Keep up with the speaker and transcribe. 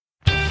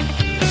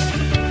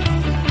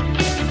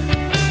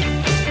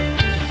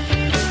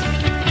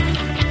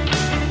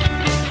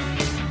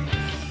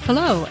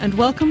Hello, and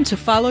welcome to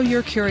Follow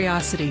Your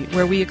Curiosity,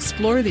 where we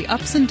explore the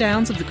ups and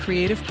downs of the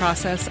creative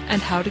process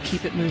and how to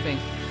keep it moving.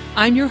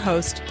 I'm your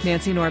host,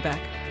 Nancy Norbeck.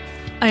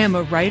 I am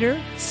a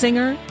writer,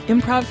 singer,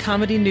 improv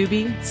comedy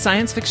newbie,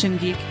 science fiction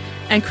geek,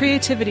 and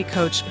creativity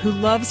coach who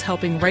loves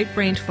helping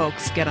right-brained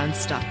folks get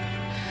unstuck.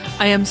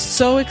 I am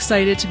so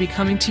excited to be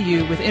coming to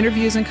you with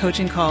interviews and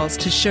coaching calls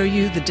to show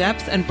you the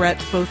depth and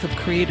breadth both of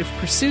creative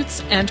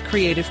pursuits and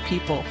creative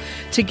people,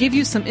 to give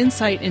you some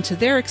insight into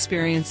their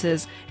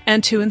experiences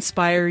and to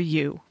inspire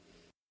you.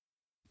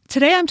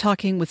 Today I'm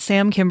talking with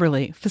Sam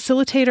Kimberly,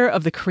 facilitator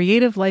of the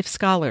Creative Life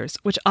Scholars,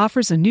 which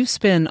offers a new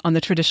spin on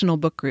the traditional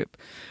book group.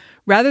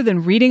 Rather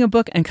than reading a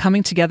book and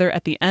coming together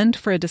at the end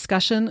for a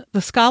discussion,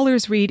 the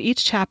scholars read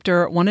each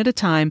chapter one at a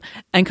time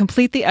and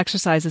complete the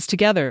exercises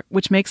together,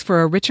 which makes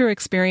for a richer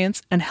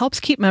experience and helps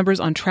keep members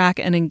on track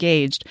and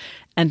engaged,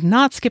 and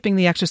not skipping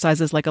the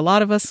exercises like a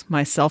lot of us,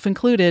 myself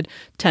included,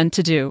 tend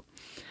to do.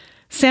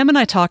 Sam and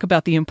I talk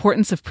about the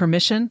importance of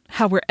permission,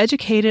 how we're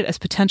educated as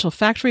potential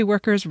factory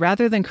workers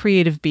rather than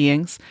creative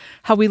beings,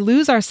 how we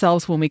lose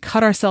ourselves when we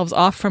cut ourselves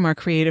off from our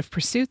creative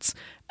pursuits,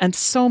 and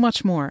so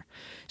much more.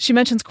 She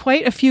mentions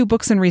quite a few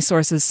books and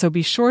resources, so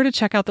be sure to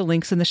check out the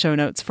links in the show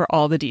notes for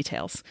all the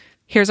details.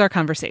 Here's our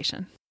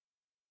conversation.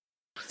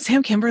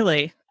 Sam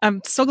Kimberly,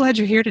 I'm so glad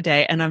you're here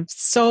today, and I'm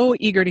so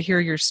eager to hear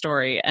your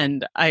story.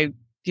 And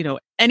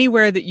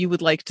anywhere that you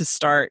would like to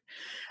start.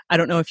 I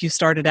don't know if you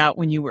started out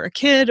when you were a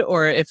kid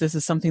or if this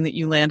is something that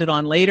you landed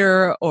on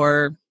later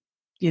or,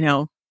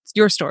 it's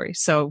your story.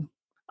 So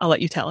I'll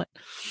let you tell it.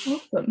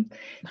 Awesome.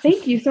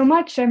 Thank you so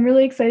much. I'm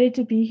really excited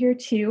to be here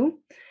too.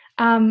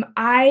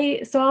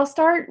 I'll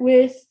start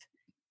with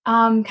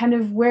kind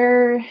of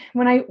when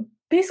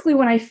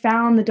I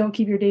found the Don't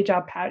Keep Your Day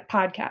Job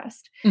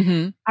podcast.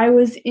 Mm-hmm.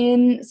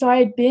 I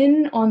had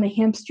been on the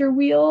hamster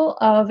wheel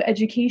of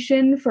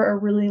education for a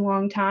really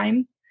long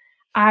time.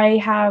 I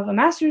have a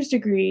master's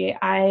degree.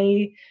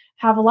 I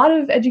have a lot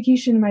of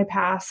education in my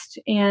past,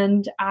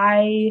 and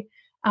I,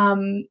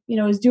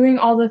 was doing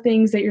all the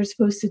things that you're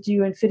supposed to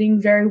do and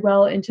fitting very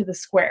well into the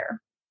square.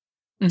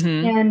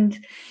 Mm-hmm.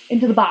 And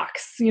into the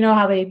box,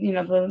 how they,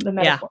 the metaphor.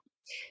 Yeah.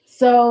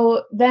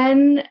 So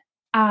then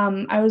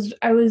I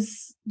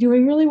was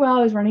doing really well.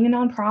 I was running a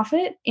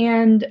nonprofit,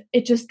 and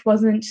it just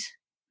wasn't,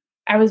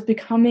 I was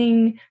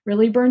becoming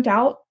really burnt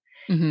out.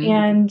 Mm-hmm.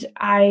 And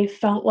I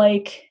felt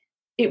like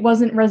it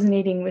wasn't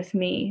resonating with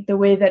me the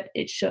way that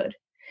it should.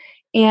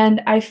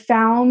 And I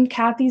found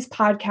Kathy's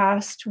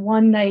podcast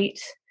one night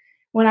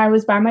when I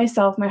was by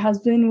myself. My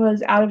husband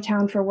was out of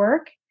town for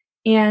work,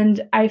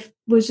 and I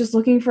was just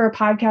looking for a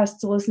podcast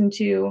to listen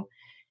to.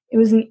 It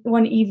was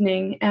one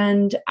evening,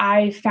 and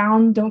I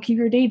found Don't Keep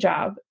Your Day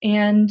Job.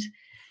 And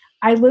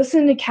I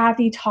listened to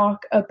Kathy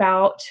talk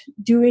about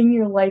doing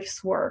your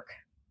life's work.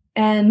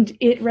 And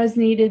it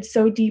resonated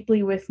so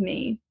deeply with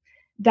me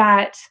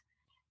that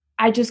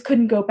I just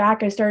couldn't go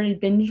back. I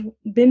started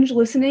binge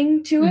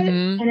listening to it.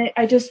 Mm-hmm. And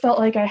I just felt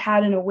like I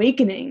had an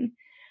awakening.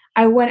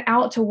 I went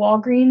out to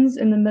Walgreens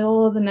in the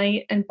middle of the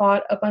night and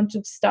bought a bunch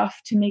of stuff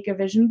to make a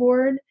vision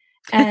board.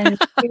 And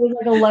it was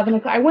like 11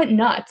 o'clock. I went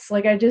nuts.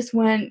 I just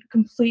went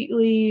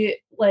completely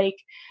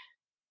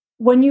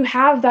when you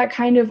have that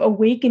kind of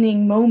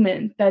awakening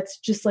moment, that's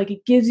just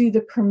it gives you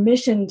the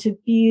permission to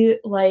be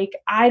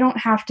I don't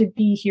have to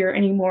be here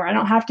anymore. I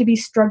don't have to be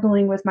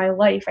struggling with my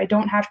life. I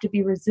don't have to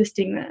be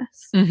resisting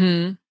this.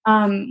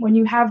 Mm-hmm. When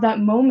you have that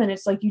moment,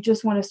 it's you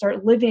just want to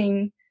start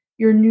living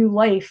your new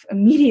life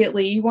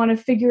immediately. You want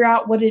to figure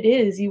out what it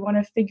is. You want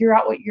to figure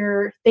out what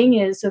your thing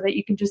is so that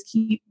you can just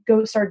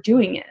start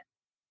doing it.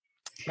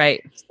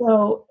 Right.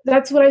 So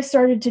that's what I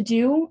started to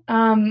do.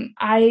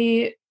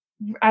 I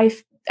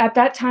at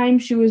that time,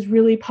 she was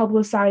really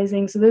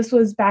publicizing. So this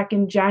was back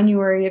in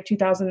January of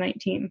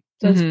 2019.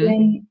 So mm-hmm. It's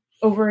been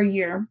over a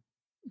year.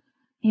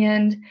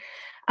 And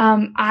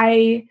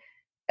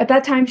at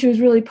that time, she was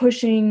really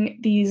pushing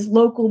these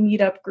local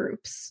meetup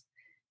groups.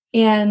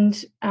 And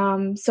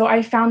so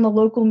I found the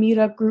local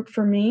meetup group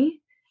for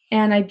me,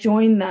 and I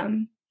joined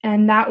them.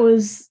 And it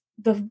was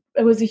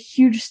a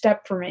huge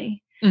step for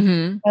me.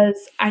 Mm-hmm.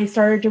 Because I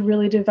started to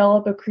really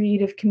develop a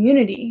creative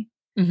community.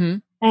 Mm-hmm.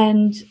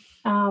 And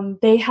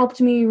they helped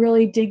me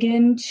really dig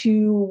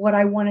into what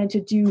I wanted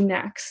to do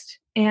next.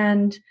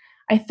 And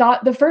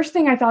the first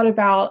thing I thought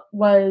about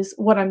was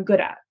what I'm good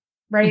at,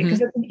 right? Because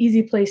mm-hmm. It's an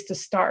easy place to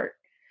start.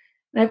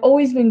 And I've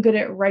always been good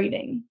at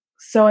writing.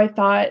 So I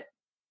thought,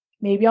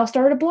 maybe I'll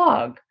start a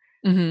blog.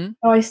 Mm-hmm.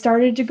 So I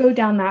started to go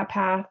down that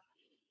path,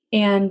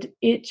 and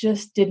it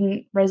just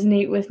didn't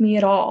resonate with me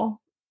at all.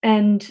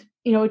 And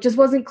it just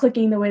wasn't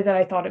clicking the way that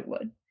I thought it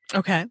would.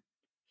 Okay.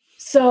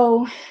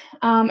 So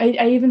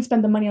I even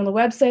spent the money on the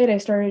website. I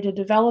started to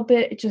develop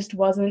it. It just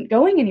wasn't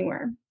going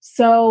anywhere.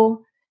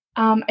 So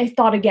I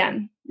thought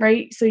again,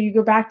 right? So you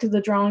go back to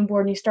the drawing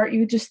board and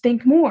you just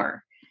think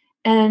more.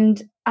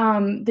 And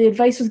the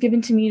advice was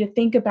given to me to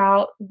think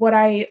about what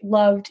I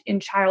loved in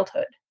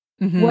childhood.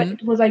 Mm-hmm.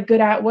 What was I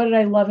good at? What did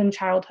I love in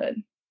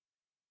childhood?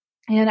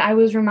 And I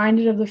was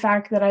reminded of the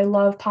fact that I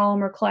love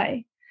polymer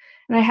clay.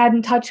 And I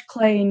hadn't touched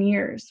clay in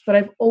years, but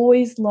I've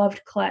always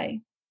loved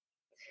clay.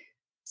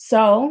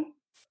 So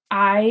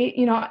I,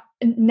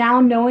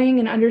 now knowing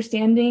and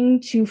understanding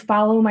to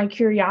follow my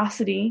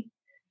curiosity,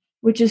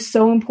 which is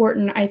so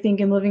important, I think,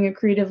 in living a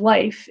creative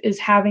life, is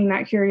having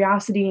that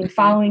curiosity and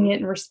following it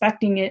and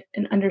respecting it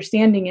and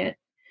understanding it.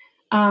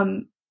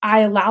 I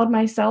allowed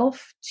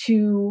myself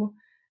to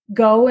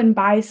go and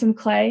buy some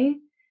clay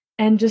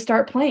and just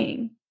start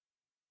playing.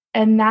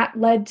 And that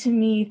led to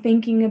me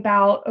thinking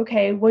about,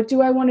 okay, what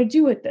do I want to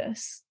do with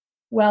this?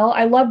 Well,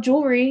 I love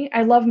jewelry.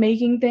 I love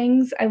making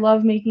things. I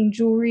love making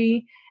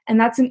jewelry. And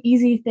that's an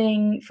easy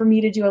thing for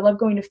me to do. I love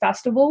going to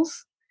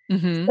festivals.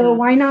 So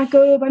why not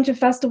go to a bunch of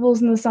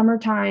festivals in the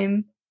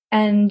summertime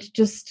and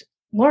just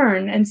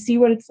learn and see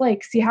what it's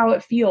like, see how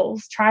it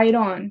feels, try it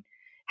on,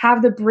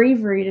 have the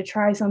bravery to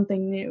try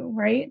something new,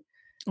 right?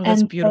 Well,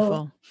 that's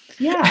beautiful. So,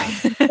 yeah.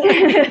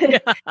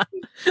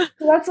 So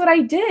that's what I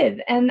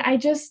did. And I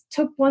just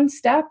took one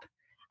step.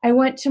 I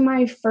went to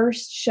my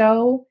first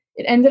show.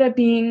 It ended up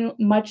being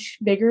much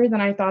bigger than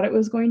I thought it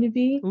was going to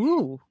be.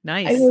 Ooh,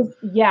 nice.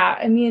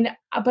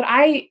 But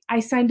I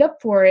signed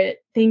up for it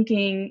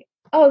thinking,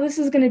 oh, this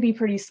is going to be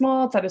pretty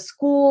small. It's at a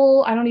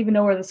school. I don't even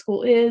know where the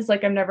school is.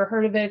 Like, I've never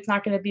heard of it. It's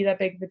not going to be that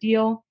big of a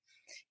deal.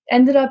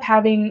 Ended up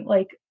having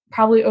like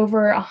probably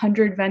over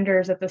 100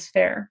 vendors at this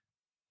fair.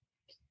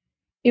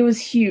 It was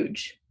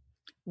huge.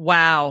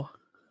 Wow.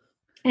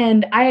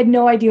 And I had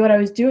no idea what I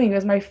was doing. It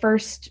was my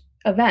first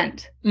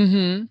event.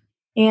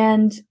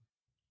 And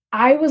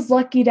I was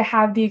lucky to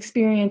have the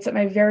experience at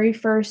my very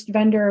first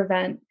vendor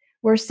event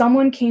where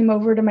someone came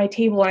over to my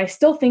table. And I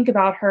still think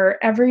about her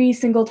every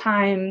single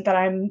time that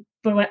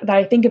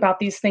I think about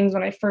these things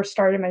when I first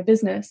started my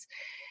business.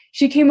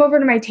 She came over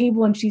to my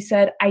table and she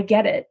said, I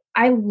get it.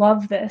 I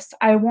love this.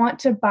 I want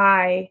to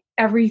buy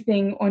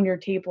everything on your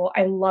table.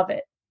 I love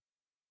it.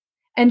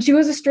 And she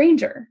was a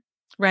stranger.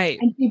 Right.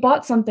 And she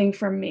bought something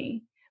from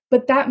me.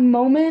 But that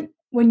moment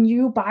when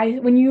you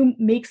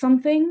make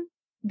something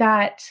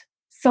that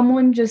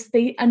someone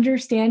they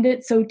understand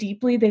it so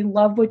deeply, they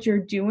love what you're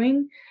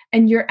doing,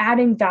 and you're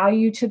adding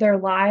value to their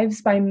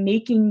lives by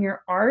making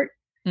your art,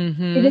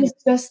 it is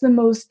just the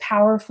most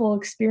powerful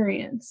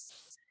experience.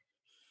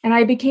 And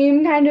I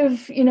became kind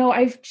of,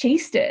 I've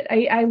chased it.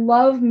 I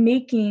love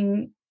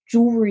making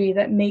jewelry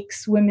that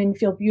makes women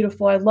feel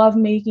beautiful. I love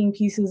making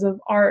pieces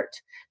of art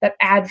that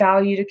add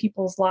value to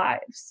people's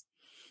lives.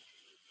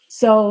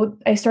 So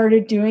I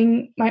started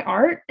doing my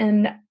art,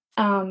 and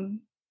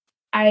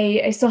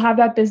I still have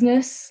that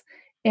business,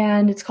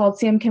 and it's called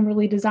Sam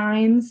Kimberly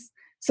Designs.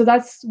 So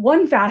that's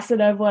one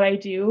facet of what I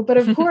do. But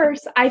of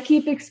course, I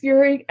keep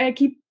experiencing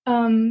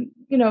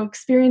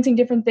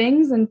different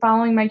things and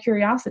following my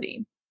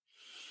curiosity.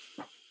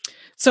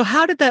 So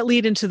how did that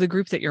lead into the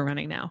group that you're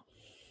running now?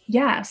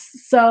 Yes.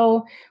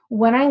 So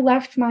when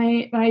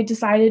I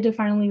decided to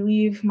finally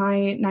leave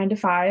my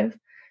 9-to-5,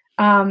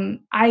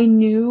 I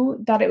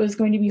knew that it was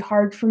going to be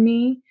hard for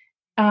me,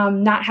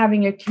 not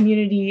having a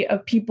community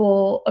of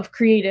people, of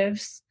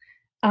creatives,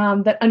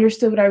 that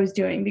understood what I was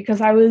doing,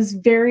 because I was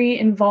very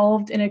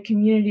involved in a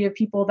community of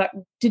people that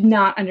did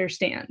not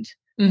understand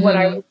what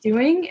I was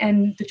doing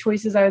and the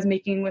choices I was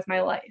making with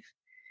my life.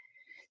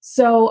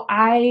 So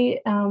I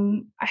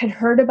had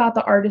heard about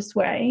The Artist's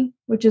Way,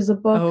 which is a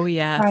book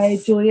by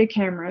Julia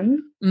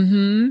Cameron.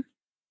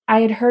 I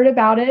had heard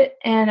about it,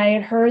 and I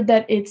had heard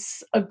that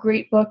it's a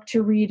great book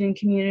to read in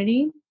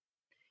community.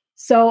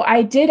 So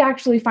I did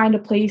actually find a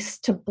place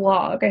to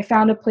blog. I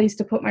found a place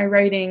to put my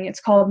writing. It's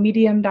called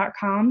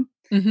medium.com.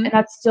 And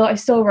I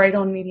still write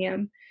on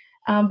Medium.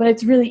 But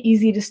it's really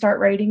easy to start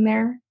writing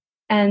there.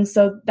 And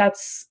so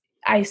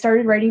I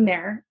started writing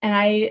there, and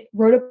I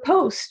wrote a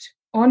post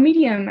on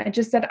Medium. I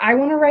just said, I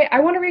want to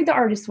read The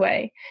Artist's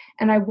Way,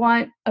 and I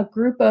want a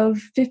group of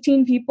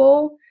 15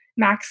 people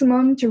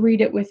maximum to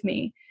read it with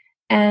me.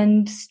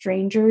 And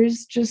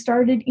strangers just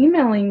started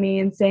emailing me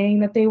and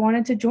saying that they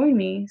wanted to join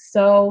me.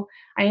 So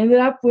I ended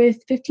up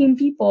with 15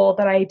 people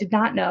that I did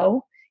not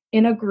know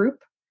in a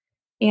group,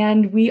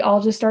 and we all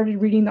just started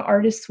reading The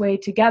Artist's Way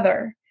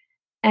together.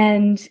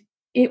 And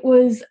it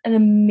was an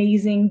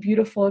amazing,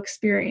 beautiful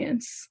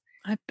experience.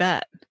 I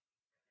bet.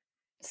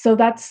 So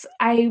that's,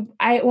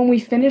 when we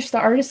finished The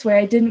Artist's Way,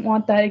 I didn't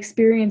want that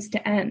experience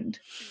to end.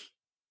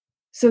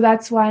 So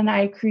that's when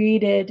I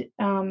created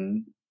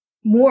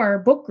more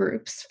book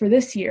groups for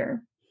this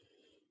year.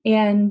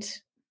 And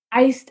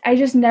I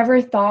just never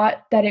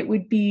thought that it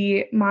would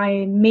be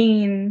my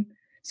main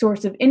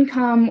source of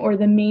income or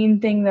the main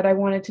thing that I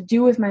wanted to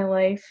do with my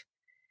life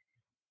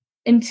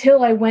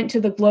until I went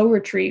to the Glow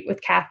Retreat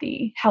with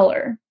Kathy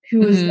Heller,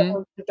 who is the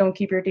host of Don't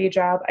Keep Your Day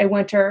Job. I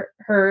went to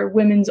her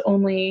women's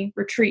only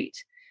retreat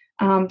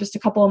just a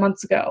couple of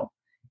months ago.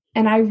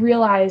 And I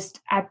realized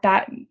at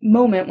that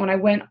moment, when I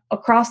went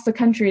across the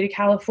country to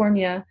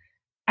California,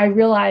 I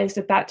realized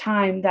at that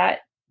time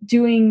that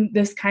doing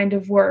this kind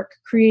of work,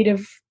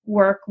 creative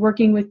work,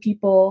 working with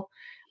people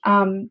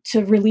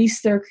to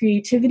release their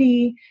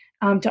creativity,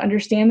 to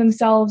understand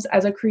themselves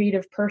as a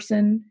creative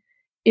person,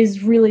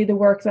 is really the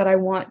work that I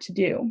want to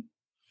do.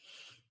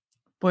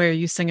 Boy, are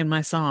you singing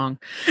my song.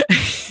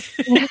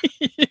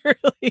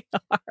 really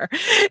are.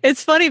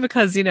 It's funny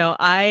because,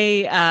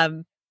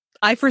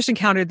 I first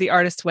encountered The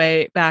Artist's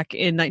Way back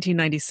in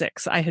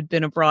 1996. I had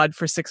been abroad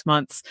for 6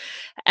 months,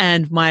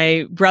 and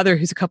my brother,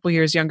 who's a couple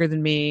years younger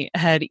than me,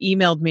 had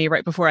emailed me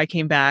right before I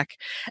came back.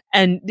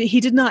 And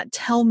he did not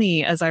tell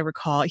me, as I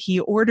recall, he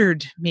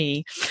ordered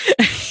me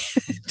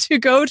to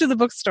go to the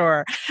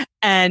bookstore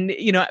and,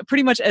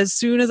 pretty much as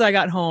soon as I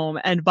got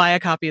home and buy a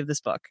copy of this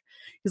book.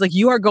 He's like,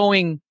 you are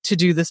going to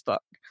do this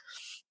book.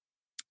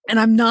 And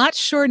I'm not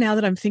sure now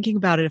that I'm thinking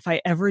about it if I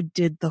ever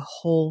did the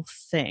whole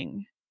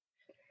thing.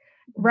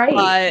 Right.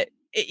 But,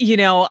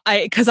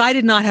 because I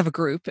did not have a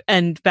group.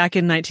 And back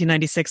in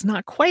 1996,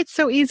 not quite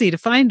so easy to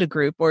find a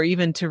group or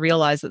even to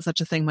realize that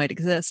such a thing might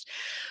exist.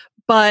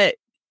 But,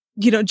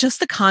 just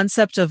the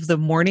concept of the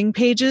morning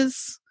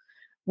pages,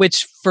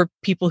 which for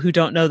people who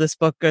don't know this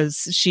book,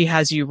 is she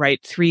has you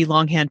write 3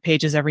 longhand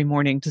pages every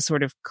morning to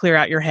sort of clear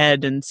out your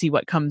head and see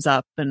what comes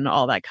up and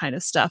all that kind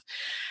of stuff.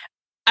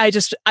 I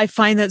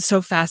find that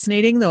so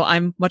fascinating, though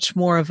I'm much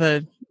more of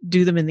a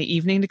do them in the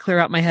evening to clear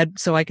out my head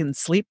so I can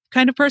sleep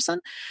kind of person,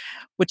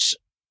 which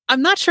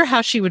I'm not sure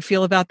how she would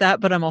feel about that,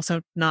 but I'm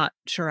also not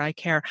sure I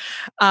care.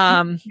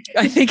 I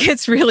think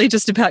it's really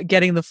just about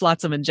getting the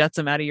flotsam and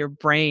jetsam out of your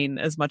brain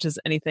as much as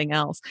anything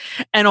else.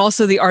 And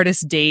also the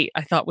artist date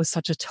I thought was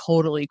such a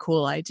totally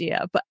cool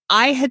idea, but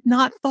I had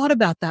not thought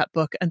about that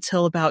book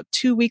until about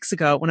 2 weeks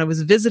ago when I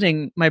was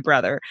visiting my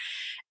brother.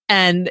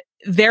 And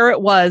there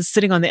it was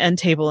sitting on the end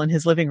table in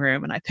his living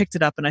room. And I picked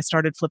it up and I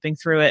started flipping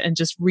through it and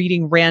just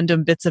reading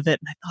random bits of it.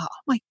 And I thought,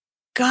 oh my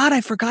God, I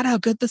forgot how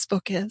good this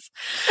book is.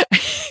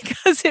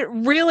 Because it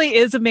really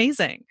is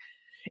amazing.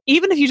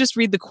 Even if you just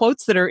read the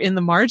quotes that are in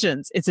the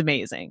margins, it's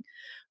amazing.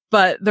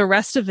 But the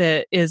rest of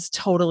it is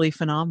totally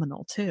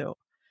phenomenal too.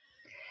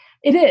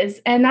 It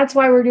is. And that's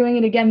why we're doing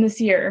it again this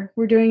year.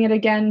 We're doing it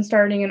again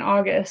starting in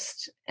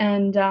August.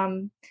 And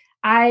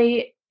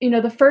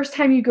the first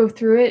time you go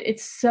through it,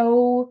 it's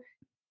so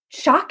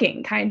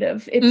shocking, kind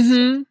of.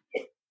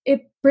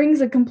 It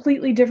brings a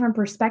completely different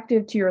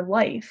perspective to your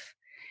life.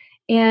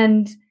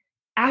 And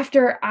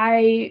after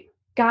I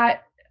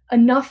got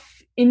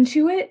enough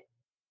into it,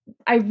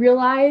 I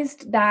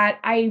realized that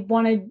I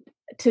wanted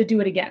to do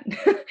it again.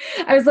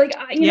 I was like,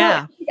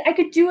 I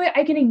could do it.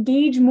 I can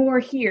engage more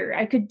here.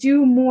 I could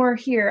do more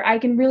here. I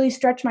can really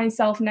stretch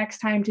myself next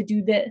time to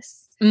do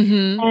this.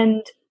 Mm-hmm.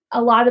 And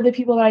a lot of the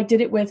people that I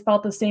did it with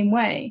felt the same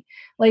way.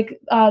 Like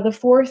the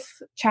 4th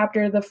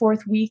chapter, the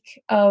 4th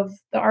week of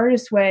The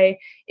Artist's Way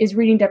is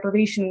Reading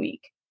Deprivation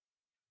Week.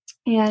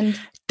 And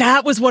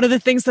that was one of the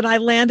things that I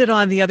landed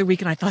on the other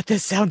week. And I thought,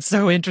 this sounds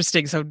so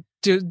interesting. So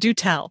do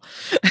tell.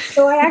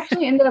 So I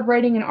actually ended up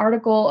writing an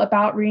article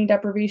about Reading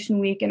Deprivation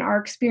Week and our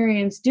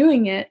experience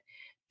doing it,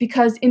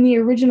 because in the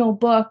original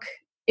book,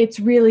 it's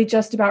really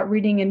just about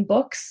reading in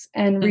books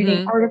and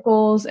reading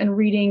articles and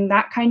reading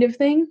that kind of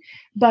thing.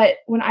 But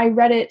when I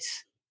read it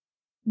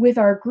with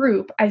our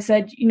group, I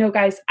said,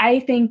 guys, I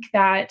think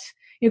that,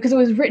 because it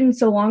was written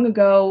so long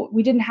ago,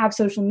 we didn't have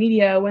social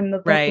media when the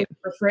book was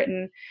first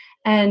written.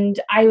 And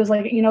I was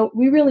like,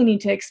 we really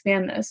need to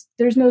expand this.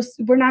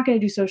 We're not going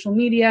to do social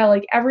media.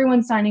 Like,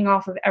 everyone's signing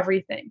off of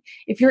everything.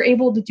 If you're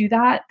able to do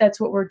that, that's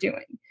what we're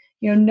doing.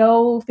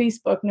 No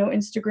Facebook, no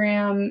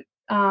Instagram.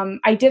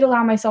 I did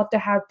allow myself to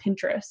have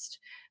Pinterest,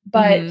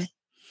 but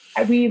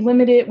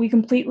we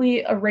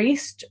completely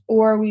erased,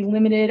 or we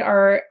limited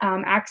our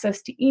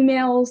access to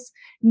emails,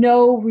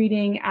 no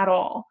reading at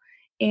all.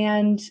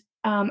 And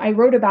I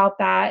wrote about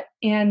that,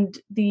 and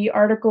the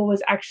article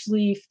was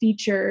actually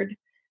featured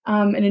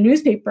in a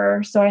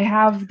newspaper. So I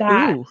have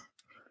that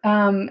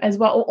as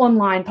well,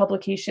 online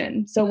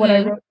publication. So what I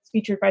wrote was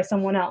featured by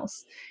someone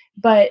else.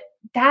 But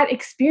that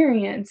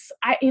experience,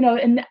 I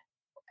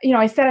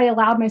said I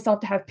allowed myself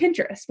to have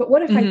Pinterest, but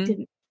what if I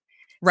didn't?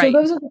 Right. So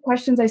those are the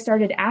questions I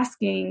started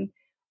asking.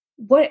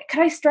 What could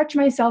I stretch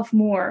myself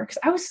more? Because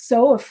I was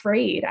so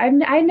afraid.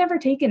 I'd never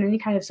taken any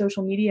kind of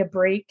social media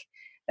break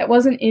that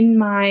wasn't in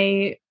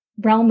my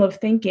realm of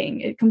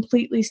thinking. It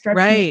completely stretched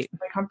me into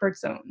my comfort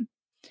zone.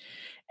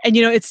 And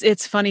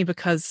it's funny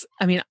because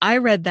I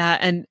read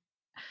that, and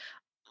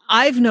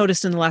I've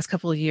noticed in the last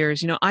couple of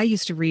years, I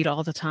used to read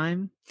all the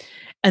time,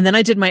 and then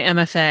I did my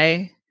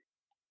MFA.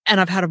 And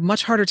I've had a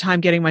much harder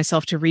time getting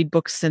myself to read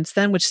books since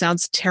then, which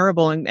sounds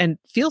terrible and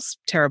feels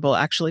terrible,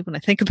 actually, when I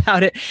think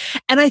about it.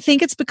 And I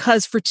think it's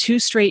because for 2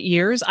 straight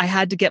years, I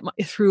had to get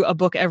through a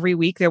book every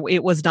week.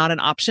 It was not an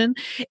option.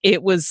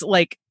 It was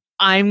like,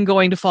 I'm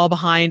going to fall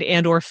behind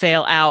and or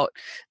fail out,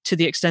 to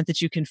the extent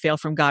that you can fail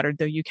from Goddard,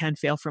 though you can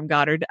fail from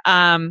Goddard,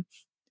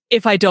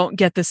 if I don't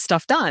get this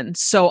stuff done.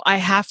 So I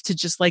have to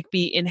just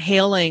be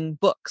inhaling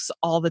books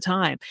all the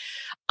time.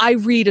 I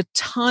read a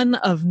ton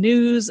of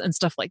news and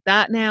stuff like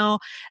that now,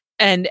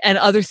 and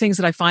other things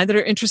that I find that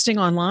are interesting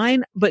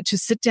online, but to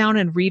sit down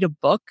and read a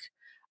book,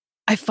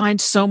 I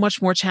find so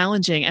much more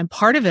challenging. And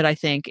part of it, I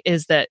think,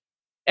 is that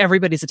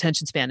everybody's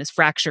attention span is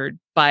fractured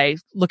by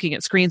looking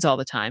at screens all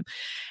the time.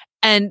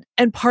 And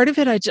part of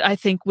it, I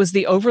think, was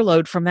the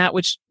overload from that,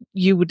 which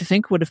you would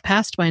think would have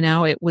passed by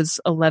now. It was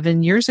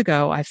 11 years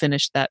ago I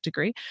finished that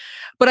degree.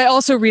 But I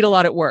also read a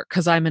lot at work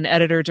because I'm an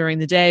editor during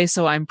the day.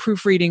 So I'm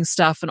proofreading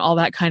stuff and all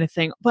that kind of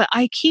thing. But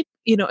I keep,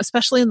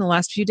 especially in the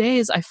last few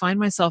days, I find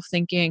myself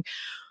thinking,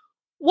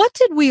 what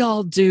did we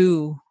all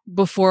do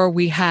before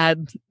we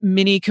had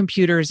mini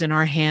computers in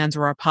our hands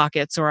or our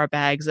pockets or our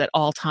bags at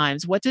all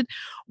times? What did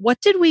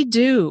we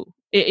do?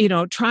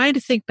 Trying to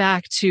think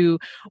back to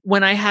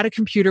when I had a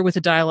computer with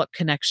a dial-up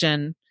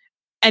connection,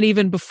 and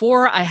even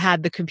before I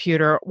had the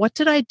computer, what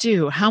did I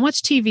do? How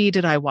much TV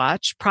did I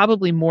watch?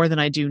 Probably more than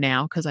I do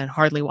now because I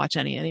hardly watch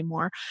any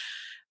anymore.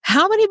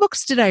 How many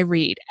books did I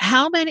read?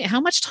 How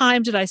much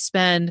time did I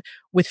spend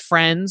with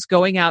friends,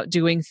 going out,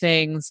 doing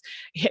things,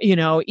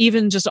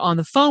 even just on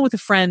the phone with a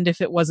friend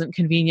if it wasn't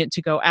convenient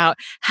to go out?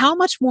 How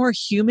much more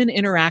human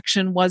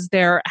interaction was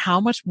there? How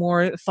much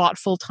more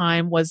thoughtful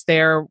time was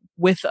there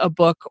with a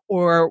book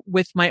or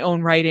with my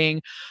own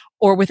writing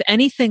or with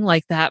anything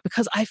like that?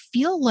 Because I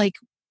feel like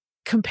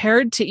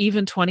compared to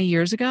even 20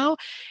 years ago,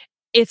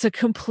 it's a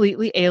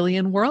completely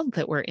alien world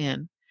that we're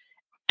in.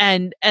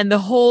 And the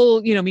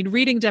whole,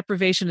 reading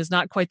deprivation is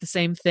not quite the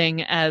same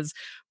thing as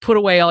put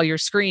away all your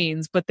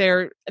screens, but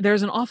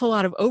there's an awful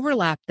lot of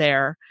overlap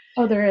there.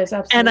 Oh, there is,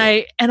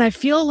 absolutely. And I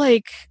feel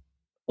like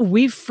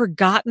we've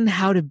forgotten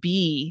how to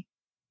be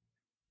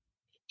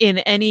in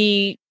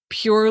any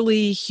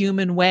purely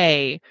human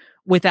way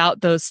without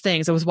those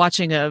things. I was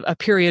watching a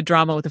period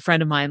drama with a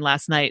friend of mine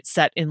last night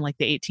set in like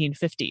the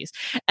 1850s.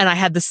 And I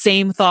had the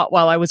same thought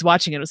while I was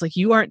watching it. It was like,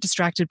 you aren't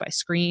distracted by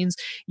screens.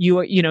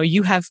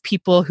 You have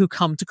people who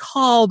come to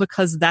call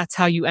because that's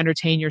how you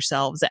entertain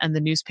yourselves, and the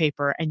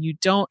newspaper. And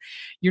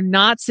you're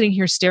not sitting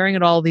here staring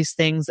at all these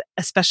things,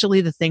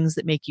 especially the things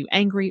that make you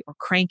angry or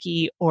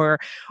cranky or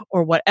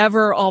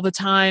whatever all the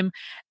time.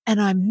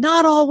 And I'm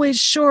not always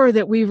sure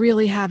that we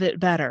really have it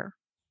better.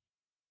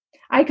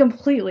 I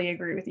completely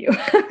agree with you.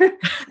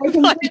 I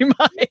thought you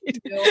might.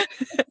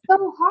 It's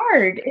so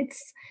hard.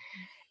 It's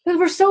because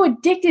we're so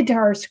addicted to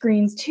our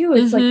screens too.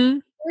 It's like a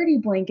security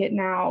blanket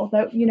now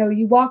that,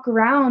 you walk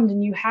around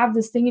and you have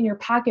this thing in your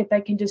pocket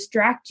that can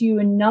distract you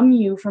and numb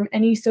you from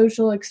any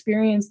social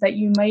experience that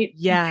you might.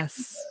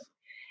 Yes.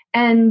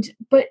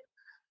 But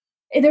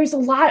there's a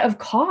lot of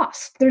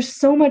cost. There's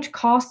so much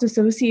cost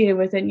associated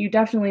with it. And you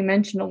definitely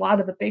mentioned a lot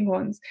of the big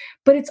ones,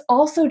 but it's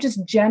also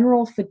just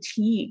general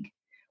fatigue.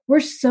 We're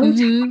so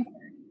tired.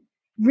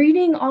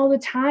 Reading all the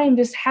time,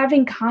 just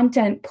having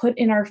content put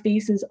in our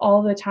faces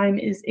all the time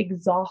is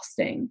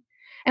exhausting.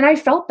 And I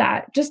felt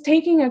that just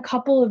taking a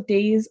couple of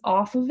days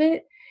off of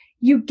it,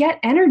 you get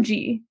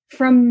energy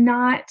from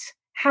not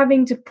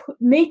having to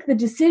make the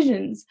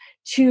decisions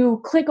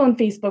to click on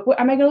Facebook.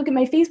 Am I going to look at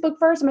my Facebook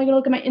first? Am I going to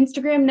look at my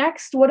Instagram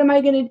next? What am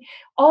I going to,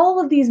 all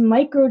of these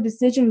micro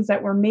decisions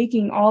that we're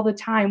making all the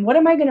time. What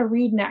am I going to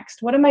read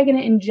next? What am I going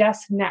to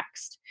ingest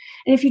next?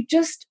 And if you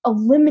just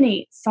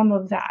eliminate some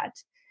of that,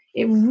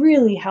 it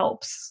really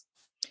helps.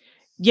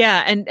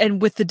 Yeah.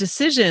 And with the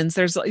decisions,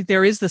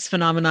 there is this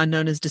phenomenon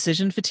known as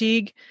decision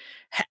fatigue.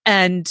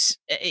 And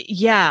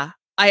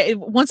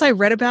once I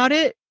read about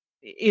it,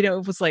 it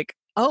was like,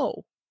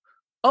 oh,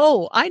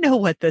 I know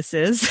what this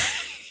is.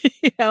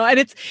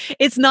 And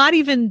it's not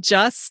even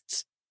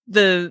just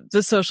the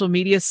social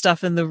media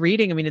stuff and the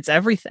reading. I mean, it's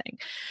everything,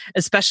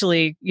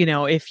 especially,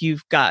 if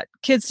you've got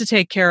kids to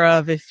take care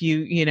of, if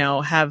you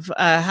have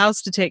a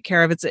house to take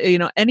care of, it's,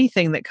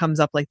 anything that comes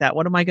up like that.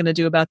 What am I going to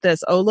do about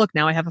this? Oh, look,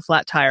 now I have a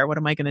flat tire. What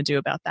am I going to do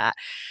about that?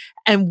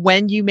 And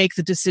when you make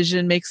the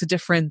decision makes a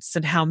difference,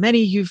 and how many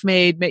you've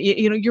made,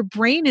 your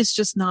brain is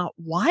just not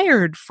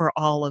wired for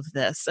all of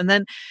this. And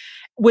then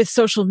with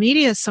social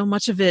media, so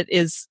much of it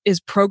is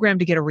programmed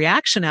to get a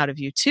reaction out of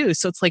you too.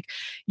 So it's like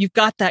you've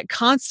got that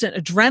constant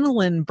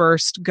adrenaline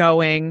burst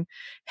going,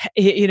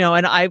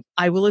 and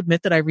I will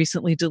admit that I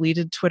recently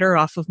deleted Twitter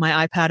off of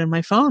my iPad and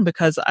my phone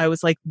because I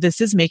was like, this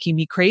is making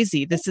me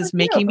crazy. This is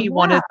making me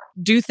want to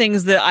do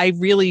things that I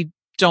really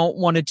don't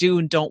want to do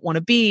and don't want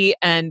to be.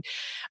 And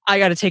I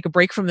got to take a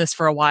break from this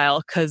for a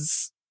while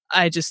because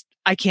I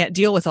can't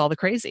deal with all the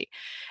crazy.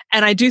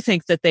 And I do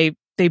think that they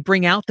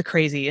bring out the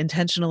crazy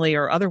intentionally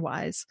or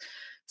otherwise.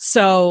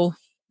 So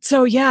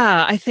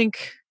yeah, I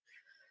think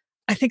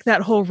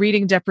that whole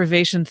reading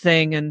deprivation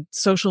thing and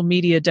social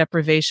media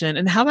deprivation,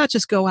 and how about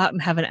just go out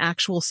and have an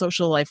actual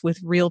social life with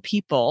real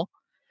people?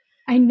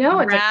 I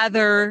know.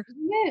 Rather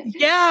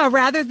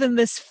than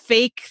this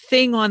fake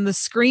thing on the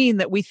screen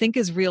that we think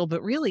is real,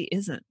 but really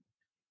isn't.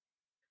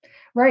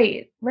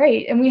 Right.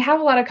 And we have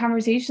a lot of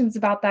conversations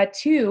about that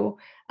too,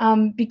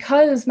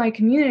 because my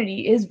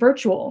community is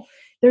virtual.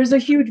 There's a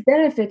huge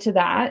benefit to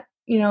that,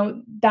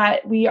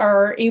 that we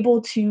are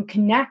able to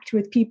connect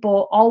with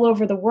people all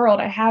over the world.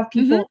 I have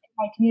people in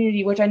my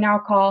community, which I now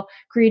call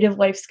Creative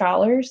Life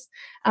Scholars.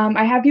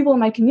 I have people in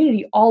my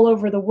community all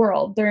over the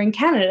world. They're in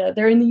Canada,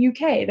 they're in the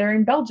UK, they're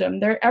in Belgium,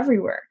 they're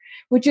everywhere,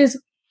 which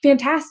is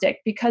fantastic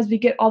because we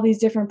get all these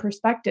different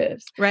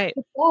perspectives. Right.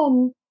 But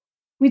then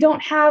we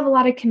don't have a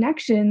lot of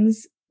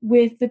connections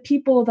with the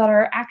people that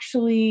are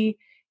actually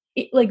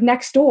like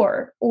next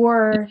door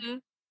or Mm-hmm.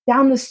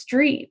 down the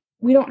street.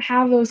 We don't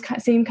have those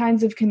same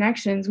kinds of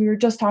connections. We were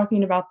just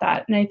talking about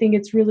that. And I think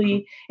it's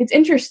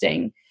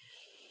interesting.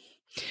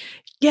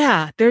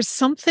 Yeah, there's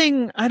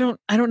something I don't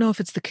know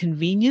if it's the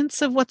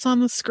convenience of what's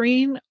on the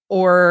screen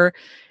or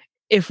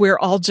if we're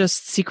all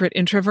just secret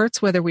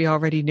introverts, whether we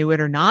already knew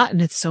it or not,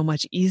 and it's so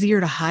much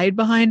easier to hide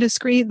behind a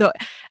screen. Though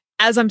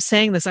as I'm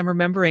saying this, I'm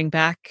remembering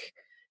back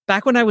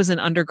when I was in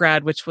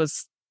undergrad, which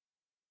was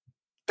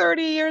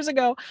 30 years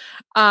ago.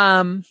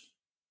 I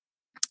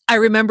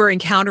remember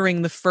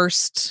encountering the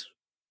first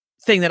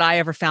thing that I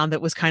ever found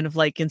that was kind of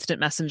like instant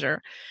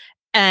messenger.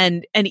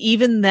 And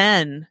even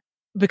then,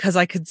 because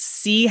I could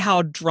see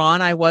how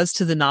drawn I was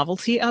to the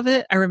novelty of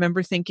it, I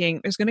remember thinking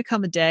there's going to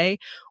come a day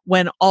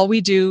when all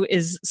we do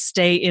is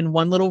stay in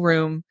one little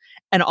room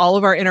and all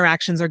of our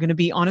interactions are going to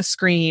be on a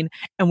screen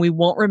and we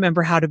won't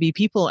remember how to be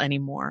people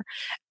anymore.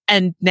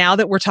 And now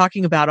that we're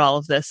talking about all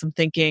of this, I'm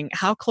thinking,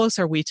 how close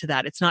are we to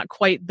that? It's not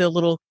quite the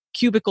little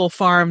cubicle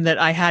farm that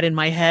I had in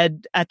my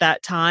head at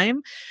that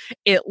time.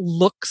 It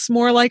looks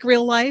more like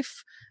real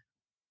life,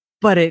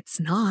 but it's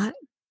not.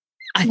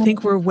 I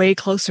think we're way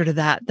closer to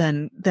that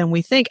than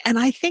we think. And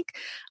I think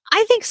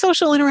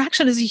social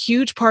interaction is a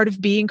huge part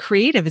of being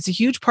creative. It's a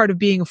huge part of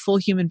being a full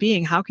human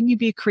being. How can you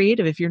be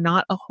creative if you're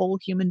not a whole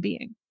human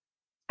being?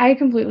 I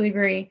completely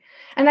agree.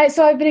 And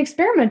so I've been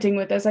experimenting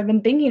with this. I've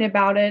been thinking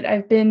about it.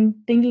 I've been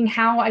thinking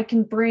how I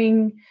can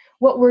bring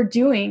what we're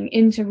doing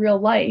into real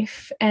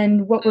life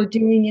and what we're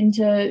doing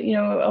into,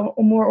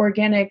 a more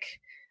organic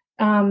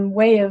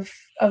way of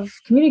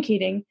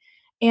communicating.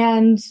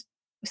 And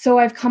so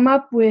I've come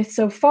up with,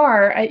 so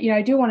far,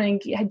 I do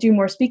want to do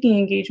more speaking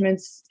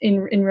engagements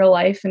in real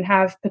life and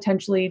have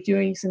potentially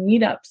doing some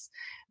meetups.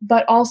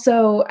 But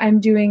also I'm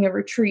doing a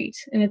retreat,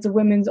 and it's a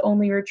women's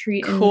only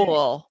retreat.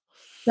 Cool.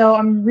 So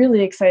I'm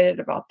really excited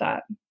about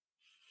that.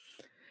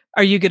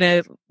 Are you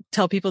going to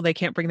tell people they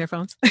can't bring their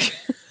phones?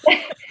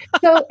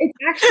 So it's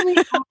actually,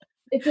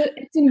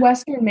 it's in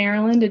Western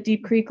Maryland at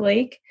Deep Creek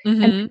Lake,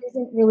 and there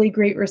isn't really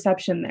great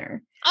reception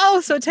there.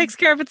 Oh, so it takes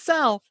care of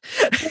itself.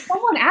 So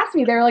someone asked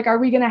me, they're like, are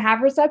we going to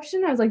have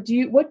reception? I was like,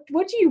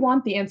 what do you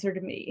want the answer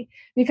to me?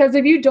 Because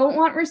if you don't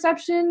want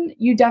reception,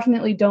 you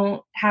definitely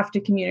don't have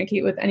to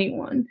communicate with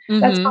anyone.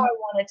 That's how I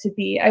want it to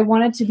be. I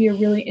want it to be a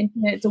really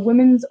intimate, it's a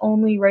women's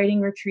only writing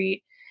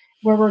retreat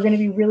where we're going to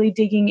be really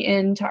digging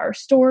into our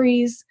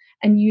stories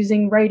and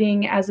using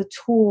writing as a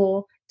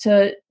tool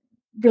to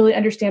really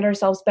understand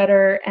ourselves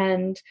better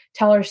and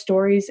tell our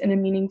stories in a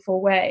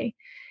meaningful way.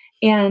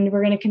 And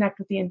we're going to connect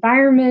with the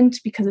environment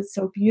because it's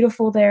so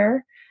beautiful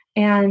there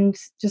and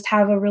just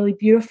have a really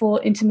beautiful,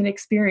 intimate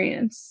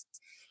experience.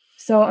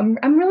 So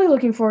I'm really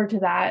looking forward to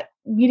that.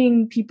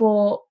 Meeting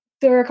people.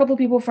 There are a couple of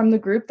people from the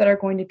group that are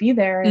going to be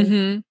there.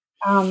 And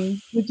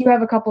we do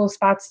have a couple of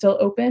spots still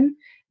open,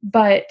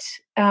 but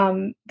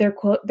they're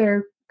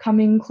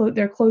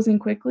closing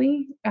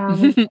quickly.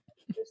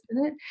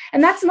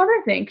 And that's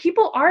another thing.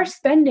 People are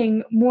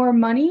spending more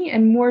money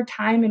and more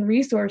time and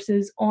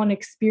resources on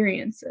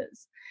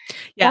experiences.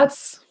 Yes.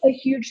 That's a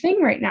huge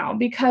thing right now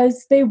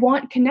because they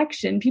want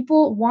connection.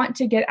 People want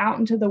to get out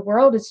into the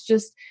world.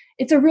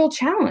 It's a real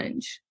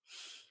challenge.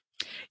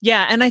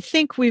 Yeah. And I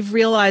think we've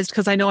realized,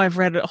 because I know I've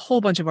read a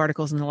whole bunch of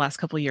articles in the last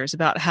couple of years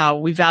about how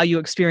we value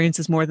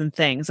experiences more than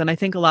things. And I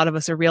think a lot of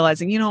us are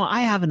realizing,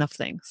 I have enough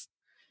things.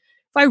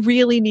 If I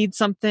really need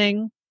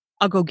something,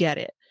 I'll go get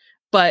it.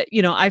 But,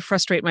 I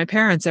frustrate my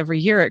parents every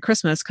year at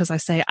Christmas because I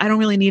say, I don't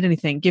really need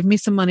anything. Give me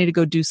some money to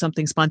go do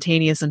something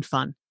spontaneous and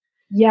fun.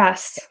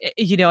 Yes.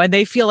 And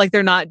they feel like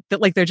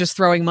they're just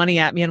throwing money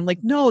at me. And I'm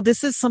like, no,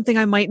 this is something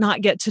I might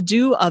not get to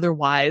do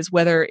otherwise,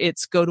 whether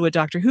it's go to a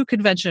Doctor Who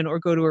convention or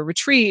go to a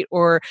retreat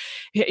or,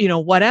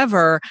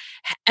 whatever.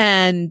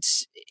 And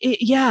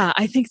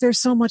I think there's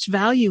so much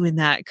value in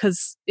that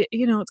because,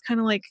 it's kind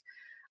of like,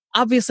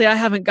 obviously I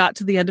haven't got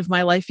to the end of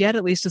my life yet,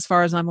 at least as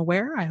far as I'm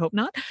aware. I hope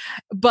not.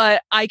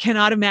 But I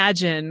cannot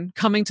imagine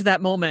coming to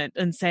that moment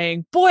and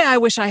saying, boy, I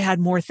wish I had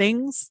more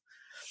things.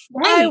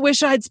 Right. I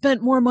wish I'd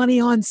spent more money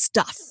on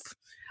stuff.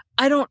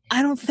 I don't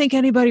think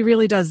anybody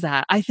really does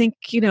that. I think,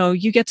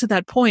 you get to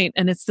that point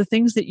and it's the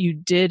things that you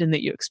did and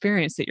that you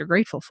experienced that you're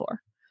grateful for.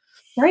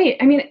 Right.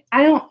 I mean,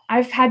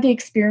 I've had the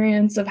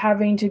experience of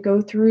having to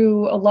go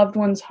through a loved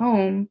one's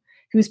home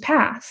who's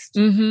passed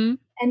and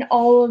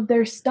all of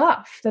their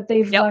stuff that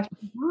they've left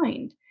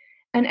behind.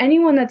 And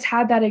anyone that's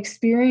had that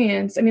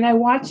experience, I mean, I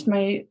watched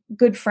my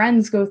good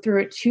friends go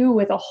through it too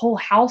with a whole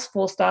house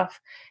full of stuff.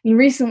 I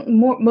mean,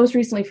 most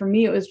recently for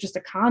me, it was just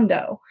a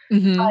condo.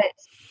 But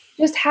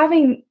just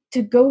having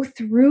to go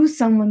through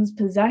someone's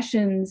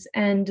possessions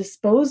and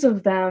dispose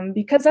of them,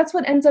 because that's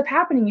what ends up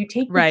happening. You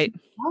take what you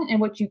want and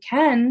what you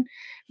can,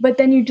 but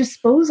then you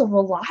dispose of a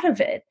lot of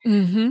it.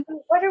 So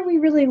what are we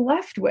really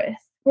left with?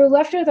 We're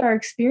left with our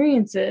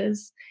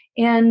experiences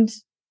and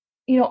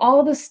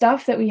all the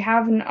stuff that we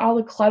have and all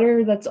the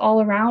clutter that's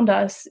all around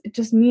us, it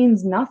just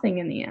means nothing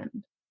in the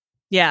end.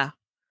 Yeah.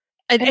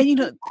 And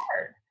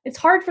it's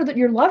hard for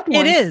your loved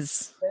ones. It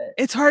is.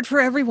 It's hard for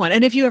everyone.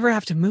 And if you ever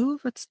have to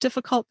move, it's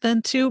difficult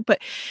then too. But,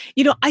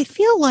 I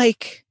feel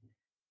like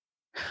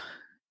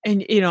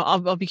And,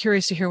 I'll be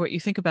curious to hear what you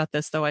think about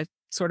this, though I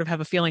sort of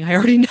have a feeling I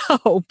already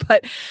know,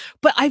 but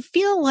I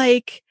feel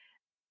like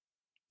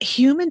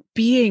human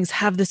beings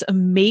have this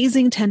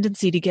amazing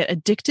tendency to get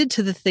addicted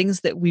to the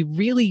things that we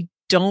really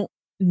don't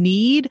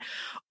need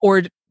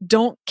or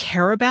don't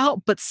care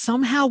about, but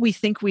somehow we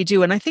think we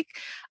do. And I think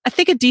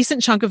a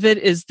decent chunk of it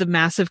is the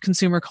massive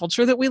consumer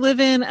culture that we live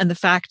in, and the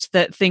fact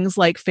that things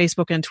like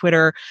Facebook and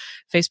Twitter,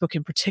 Facebook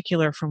in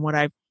particular, from what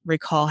I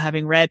recall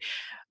having read,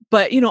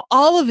 but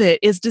all of it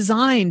is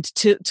designed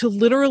to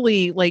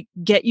literally like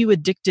get you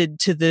addicted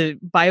to the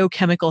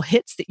biochemical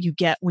hits that you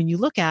get when you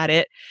look at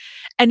it.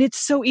 And it's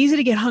so easy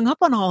to get hung up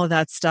on all of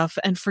that stuff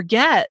and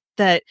forget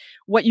that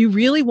what you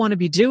really want to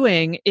be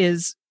doing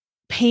is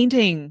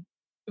painting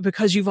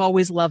because you've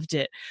always loved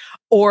it,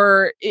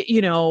 or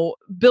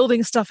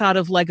building stuff out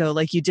of Lego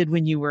like you did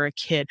when you were a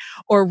kid,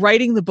 or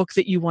writing the book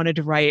that you wanted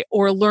to write,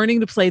 or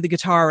learning to play the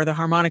guitar or the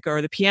harmonica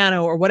or the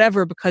piano or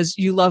whatever because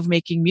you love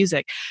making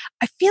music.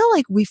 I feel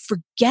like we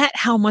forget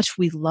how much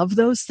we love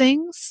those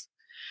things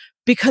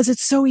because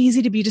it's so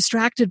easy to be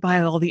distracted by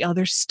all the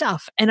other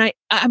stuff. And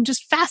I'm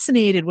just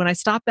fascinated when I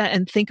stop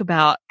and think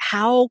about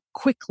how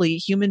quickly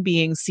human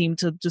beings seem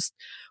to just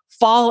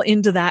fall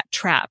into that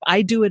trap.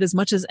 I do it as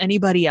much as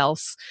anybody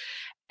else.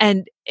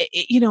 And,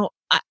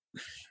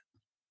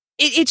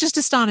 it just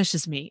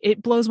astonishes me.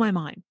 It blows my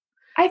mind.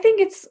 I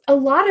think it's a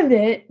lot of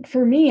it,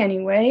 for me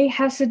anyway,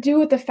 has to do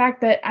with the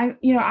fact that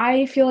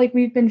I feel like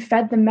we've been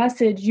fed the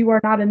message, you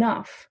are not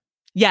enough.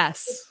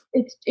 Yes.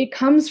 It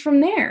comes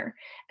from there.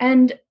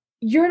 And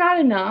you're not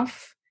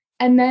enough.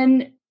 And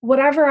then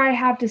whatever I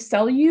have to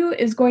sell you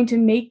is going to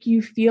make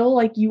you feel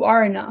like you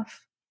are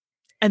enough.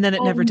 And then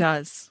it never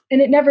does. And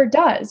it never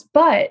does.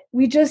 But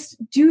we just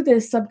do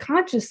this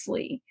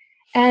subconsciously.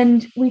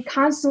 And we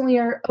constantly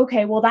are,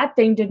 okay, well, that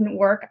thing didn't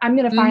work. I'm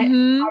going to find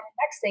the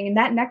next thing. And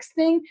that next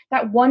thing,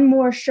 that one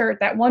more shirt,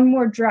 that one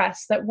more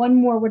dress, that one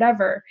more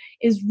whatever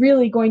is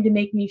really going to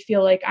make me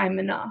feel like I'm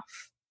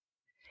enough.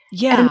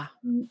 Yeah.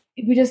 And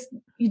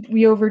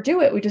we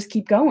overdo it. We just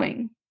keep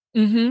going.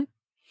 Mm-hmm.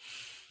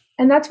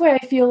 And that's why I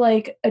feel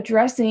like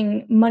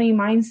addressing money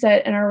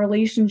mindset and our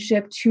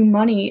relationship to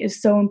money is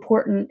so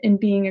important in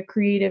being a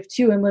creative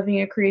too, and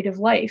living a creative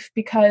life,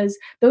 because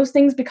those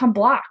things become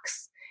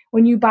blocks.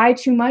 When you buy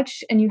too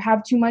much and you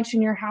have too much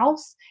in your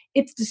house,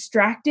 it's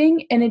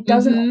distracting and it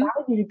doesn't allow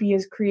you to be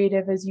as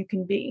creative as you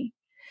can be.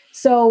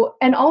 So,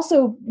 and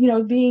also,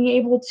 being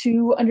able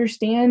to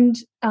understand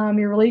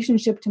your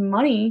relationship to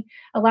money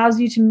allows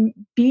you to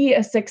be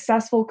a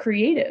successful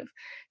creative.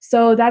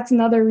 So that's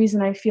another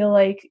reason I feel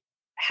like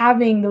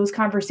having those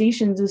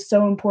conversations is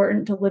so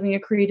important to living a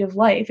creative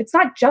life. It's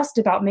not just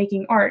about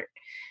making art.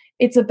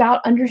 It's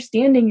about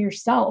understanding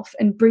yourself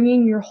and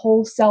bringing your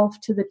whole self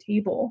to the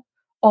table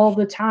all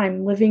the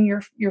time, living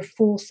your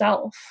full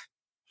self.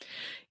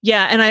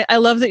 Yeah. And I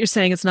love that you're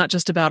saying it's not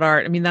just about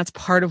art. I mean, that's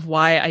part of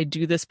why I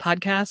do this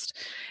podcast,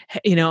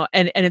 and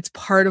it's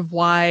part of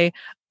why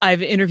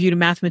I've interviewed a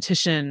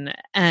mathematician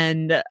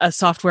and a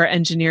software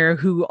engineer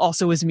who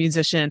also is a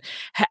musician.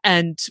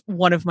 And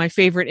one of my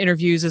favorite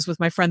interviews is with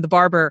my friend, the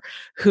barber,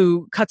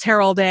 who cuts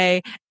hair all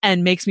day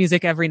and makes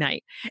music every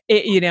night,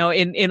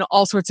 in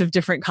all sorts of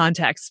different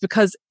contexts,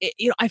 because,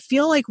 I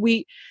feel like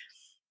we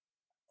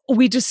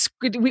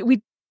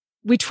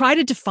try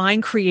to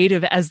define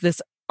creative as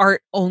this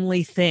art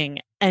only thing,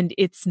 and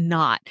it's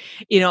not.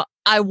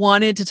 I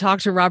wanted to talk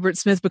to Robert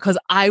Smith because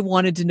I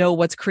wanted to know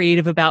what's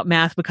creative about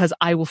math, because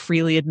I will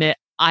freely admit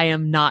I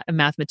am not a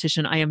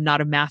mathematician. I am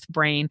not a math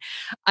brain.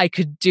 I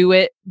could do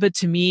it, but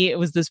to me, it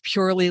was this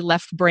purely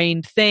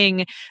left-brained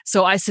thing.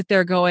 So I sit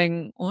there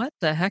going, what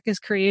the heck is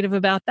creative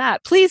about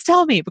that? Please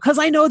tell me, because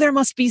I know there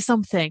must be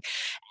something.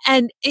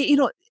 And,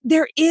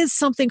 there is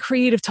something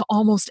creative to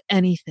almost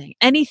anything.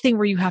 Anything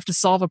where you have to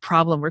solve a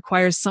problem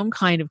requires some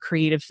kind of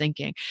creative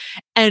thinking.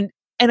 And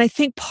I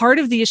think part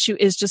of the issue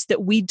is just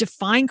that we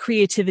define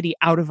creativity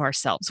out of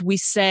ourselves. We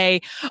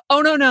say,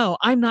 oh, no,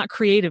 I'm not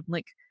creative.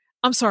 Like,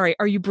 I'm sorry,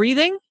 are you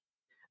breathing?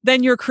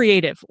 Then you're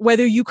creative.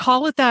 Whether you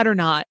call it that or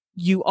not,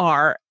 you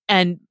are.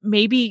 And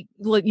maybe,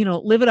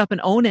 live it up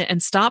and own it,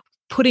 and stop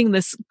putting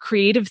this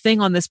creative thing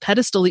on this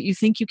pedestal that you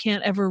think you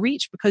can't ever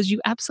reach, because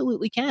you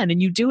absolutely can.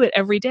 And you do it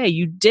every day.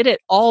 You did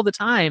it all the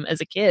time as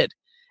a kid.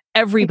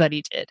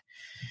 Everybody did.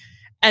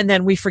 And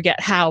then we forget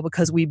how,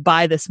 because we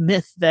buy this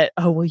myth that,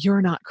 oh, well,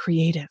 you're not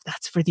creative.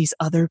 That's for these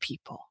other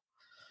people.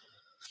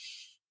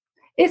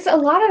 It's a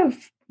lot of,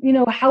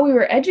 how we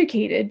were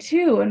educated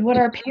too, and what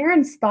our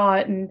parents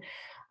thought. And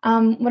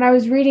when I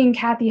was reading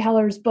Kathy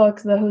Heller's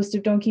book, the host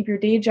of Don't Keep Your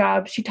Day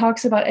Job, she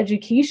talks about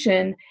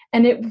education,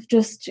 and it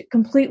just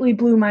completely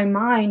blew my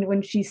mind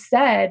when she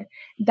said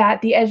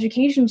that the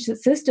education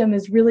system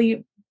is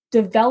really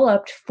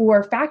developed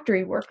for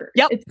factory workers.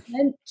 Yep. It's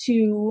meant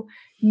to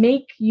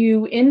make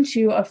you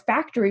into a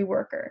factory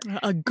worker.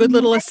 A good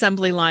little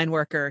assembly line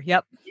worker.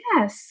 Yep.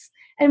 Yes.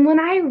 And when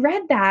I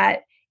read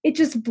that, it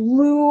just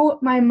blew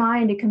my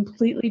mind. It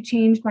completely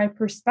changed my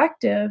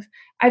perspective.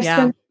 I've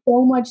spent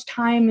so much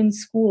time in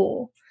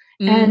school,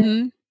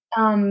 and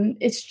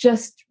It's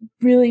just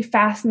really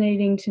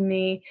fascinating to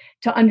me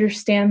to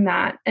understand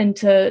that and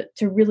to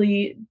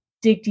really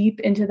dig deep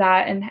into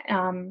that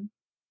and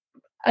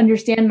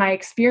understand my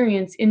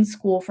experience in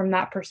school from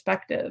that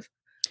perspective.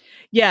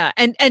 Yeah.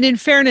 And in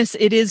fairness,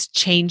 it is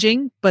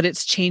changing, but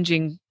it's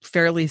changing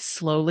fairly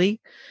slowly.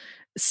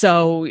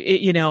 So,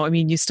 I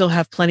mean, you still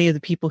have plenty of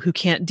the people who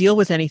can't deal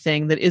with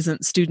anything that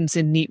isn't students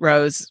in neat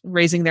rows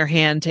raising their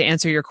hand to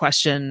answer your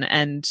question,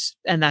 and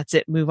that's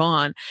it, move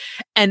on.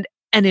 And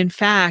in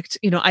fact,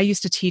 I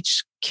used to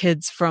teach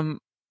kids from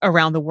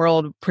around the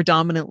world,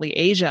 predominantly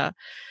Asia,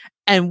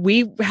 and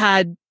we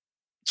had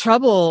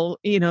trouble,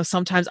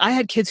 sometimes I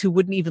had kids who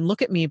wouldn't even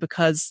look at me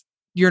because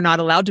you're not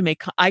allowed to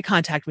make eye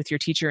contact with your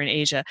teacher in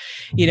Asia,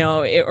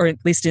 or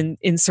at least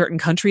in certain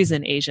countries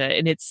in Asia.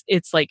 And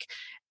it's like,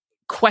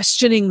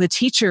 questioning the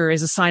teacher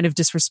is a sign of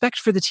disrespect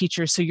for the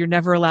teacher. So you're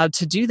never allowed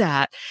to do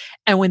that.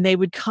 And when they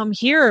would come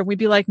here, we'd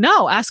be like,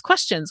 no, ask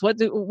questions. What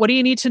do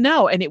you need to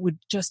know? And it would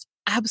just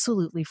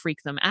absolutely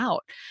freak them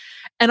out.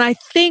 And I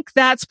think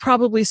that's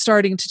probably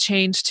starting to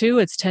change too.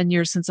 It's 10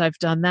 years since I've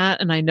done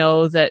that. And I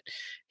know that,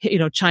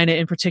 China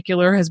in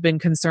particular has been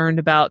concerned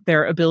about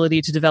their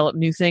ability to develop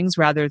new things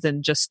rather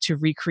than just to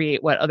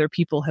recreate what other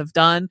people have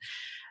done.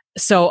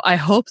 So I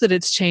hope that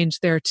it's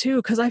changed there too,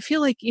 because I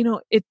feel like,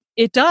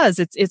 it does.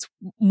 It's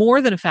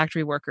more than a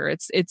factory worker.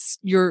 It's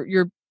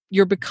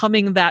you're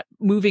becoming that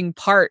moving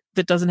part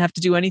that doesn't have to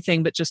do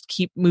anything but just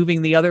keep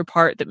moving the other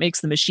part that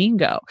makes the machine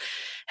go.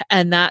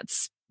 And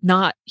that's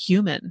not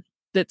human.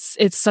 It's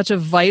such a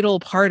vital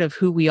part of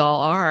who we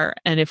all are.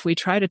 And if we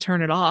try to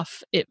turn it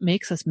off, it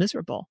makes us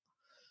miserable.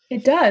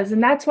 It does.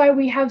 And that's why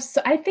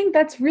I think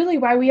that's really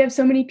why we have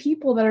so many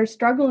people that are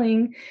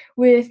struggling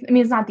with, I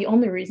mean, it's not the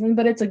only reason,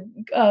 but it's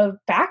a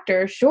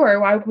factor, sure,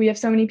 why we have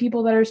so many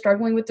people that are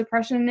struggling with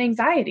depression and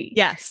anxiety.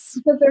 Yes.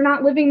 Because they're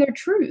not living their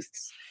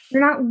truths. They're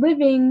not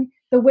living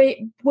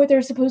what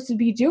they're supposed to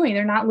be doing.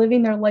 They're not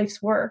living their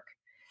life's work.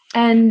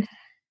 And,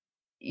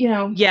 the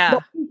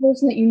only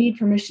person that you need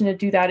permission to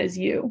do that is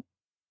you.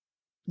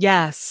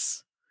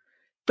 Yes.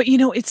 But,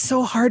 it's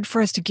so hard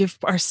for us to give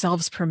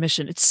ourselves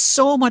permission. It's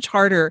so much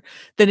harder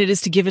than it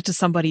is to give it to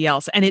somebody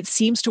else. And it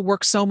seems to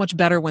work so much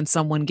better when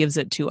someone gives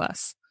it to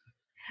us.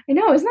 I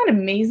know. Isn't that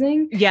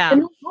amazing? Yeah.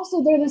 And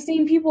also, they're the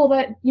same people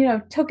that,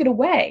 took it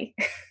away.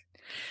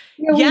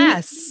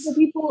 Yes. The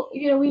people,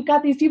 we've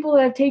got these people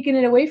that have taken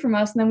it away from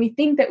us, and then we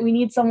think that we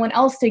need someone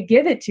else to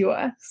give it to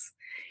us.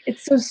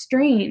 It's so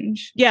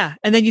strange. Yeah.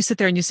 And then you sit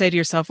there and you say to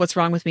yourself, what's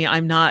wrong with me?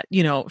 I'm not,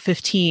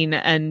 15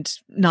 and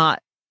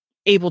not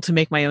able to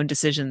make my own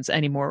decisions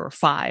anymore, or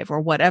 5 or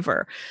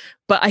whatever.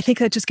 But I think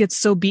that just gets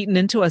so beaten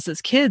into us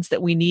as kids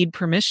that we need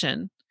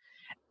permission.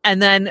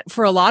 And then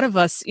for a lot of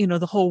us,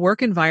 the whole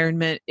work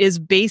environment is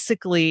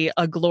basically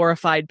a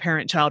glorified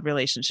parent-child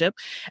relationship.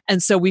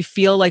 And so we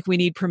feel like we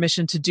need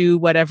permission to do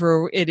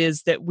whatever it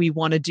is that we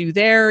want to do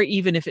there,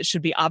 even if it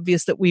should be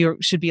obvious that we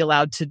should be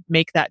allowed to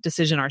make that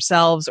decision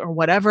ourselves or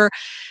whatever.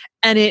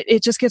 And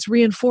it just gets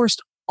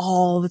reinforced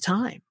all the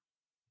time.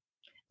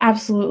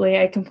 Absolutely.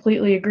 I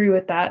completely agree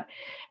with that.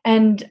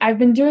 And I've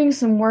been doing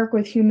some work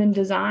with human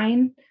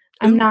design.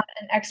 I'm not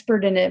an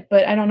expert in it,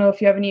 but I don't know if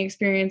you have any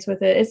experience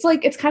with it.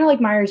 It's kind of like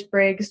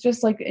Myers-Briggs,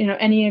 just like,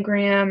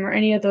 Enneagram or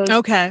any of those.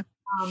 Okay.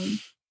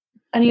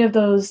 Any of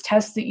those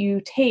tests that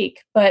you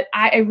take, but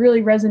I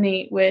really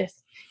resonate with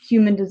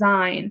human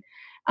design.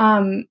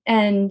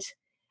 And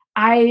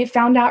I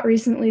found out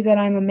recently that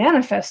I'm a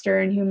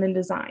manifester in human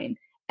design.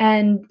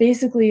 And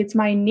basically it's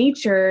my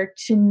nature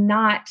to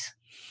not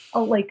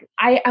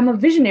I'm a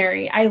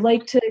visionary. I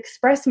like to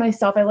express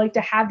myself. I like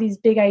to have these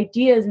big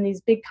ideas and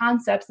these big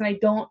concepts, and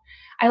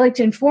I like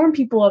to inform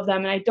people of them,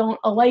 and I don't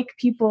like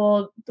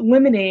people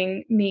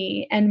limiting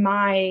me and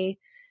my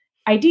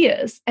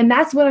ideas. And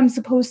that's what I'm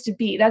supposed to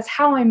be. That's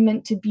how I'm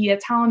meant to be.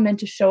 That's how I'm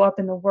meant to show up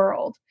in the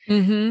world.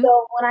 Mm-hmm.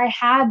 So when I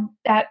had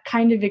that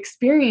kind of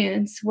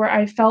experience where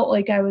I felt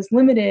like I was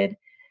limited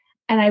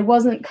and I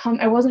wasn't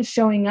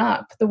showing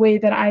up the way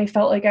that I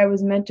felt like I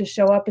was meant to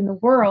show up in the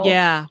world.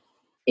 Yeah.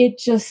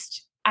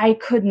 I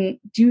couldn't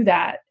do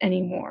that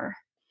anymore.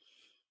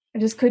 I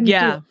just couldn't do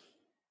it.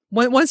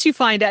 Once you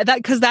find out that,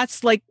 because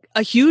that's like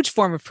a huge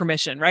form of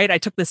permission, right? I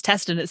took this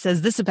test and it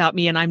says this about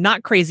me and I'm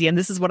not crazy and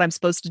this is what I'm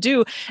supposed to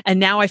do. And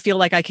now I feel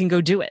like I can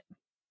go do it.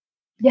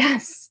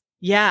 Yes.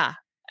 Yeah.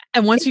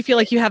 And once you feel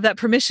like you have that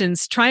permission,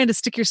 trying to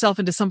stick yourself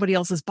into somebody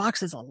else's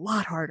box is a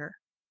lot harder.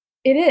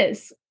 It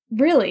is,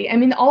 really. I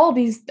mean, all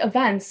these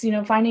events,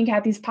 Finding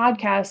Kathy's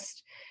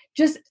podcast,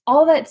 just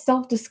all that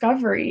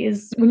self-discovery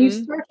is when you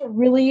start to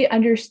really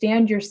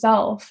understand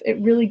yourself, it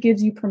really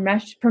gives you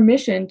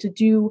permission to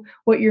do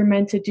what you're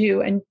meant to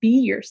do and be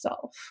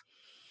yourself.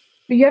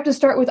 But you have to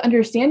start with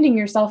understanding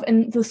yourself,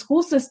 and the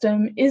school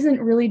system isn't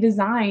really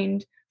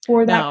designed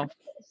for that. No.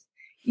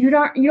 You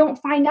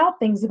don't find out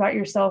things about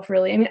yourself,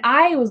 really. I mean,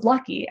 I was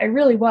lucky. I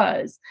really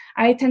was.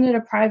 I attended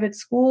a private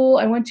school.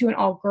 I went to an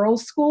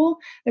all-girls school.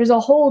 There's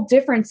a whole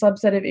different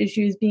subset of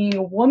issues being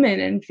a woman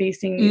and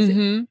facing these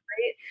issues,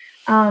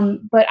 right?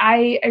 But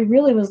I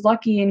really was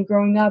lucky in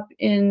growing up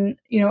in,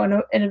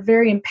 in a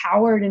very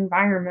empowered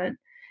environment.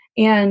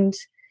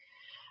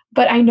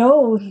 But I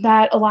know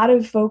that a lot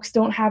of folks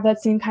don't have that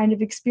same kind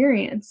of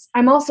experience.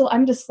 I'm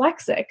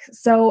dyslexic.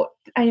 So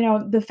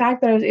the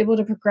fact that I was able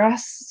to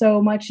progress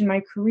so much in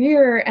my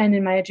career and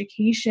in my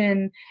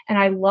education, and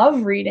I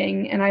love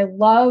reading and I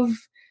love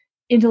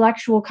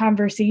intellectual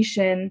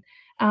conversation.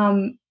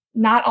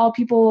 Not all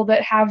people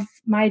that have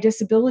my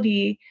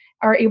disability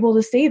are able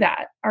to say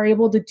that, are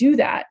able to do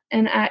that.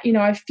 And,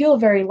 I feel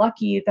very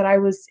lucky that I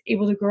was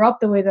able to grow up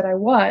the way that I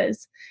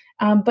was.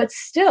 But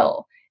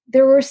still,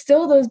 there were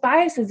still those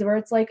biases where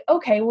it's like,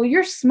 okay, well,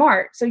 you're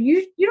smart, so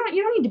you don't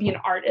need to be an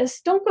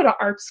artist. Don't go to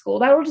art school.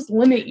 That will just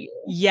limit you.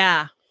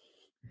 Yeah.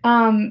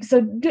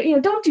 So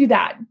don't do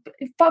that.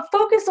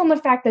 Focus on the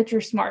fact that you're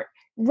smart.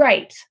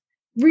 Write,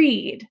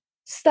 read,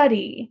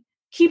 study,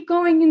 keep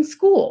going in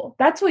school.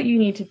 That's what you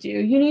need to do.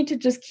 You need to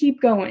just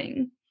keep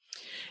going.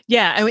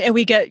 Yeah, and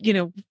we get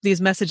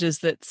these messages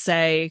that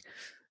say,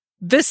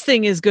 this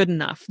thing is good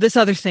enough, this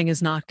other thing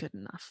is not good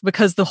enough,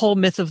 because the whole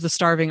myth of the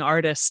starving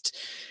artist,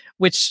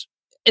 which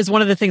is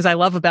one of the things I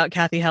love about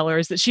Cathy Heller,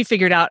 is that she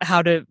figured out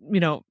how to,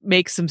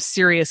 make some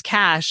serious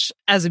cash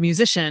as a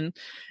musician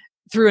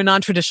through a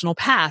non-traditional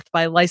path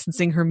by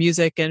licensing her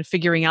music and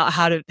figuring out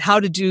how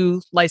to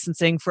do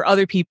licensing for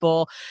other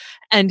people.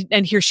 And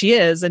here she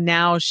is. And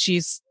now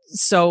she's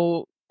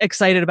so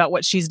excited about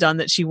what she's done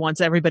that she wants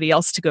everybody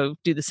else to go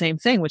do the same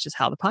thing, which is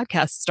how the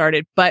podcast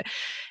started. But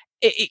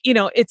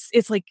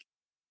it's like,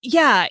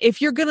 yeah,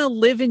 if you're going to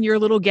live in your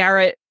little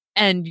garret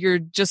and you're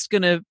just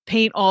going to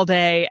paint all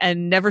day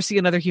and never see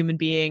another human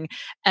being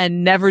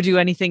and never do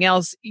anything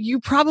else, you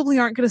probably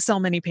aren't going to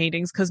sell many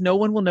paintings because no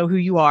one will know who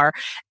you are,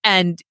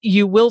 and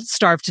you will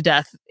starve to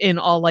death in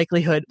all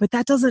likelihood. But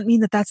that doesn't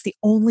mean that that's the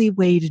only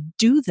way to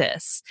do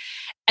this.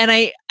 And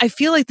I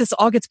feel like this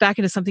all gets back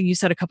into something you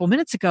said a couple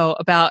minutes ago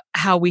about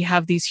how we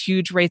have these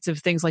huge rates of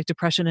things like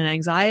depression and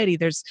anxiety.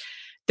 There's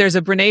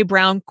a Brené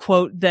Brown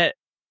quote that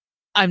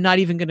I'm not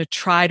even going to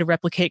try to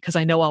replicate because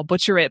I know I'll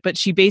butcher it, but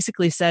she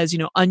basically says,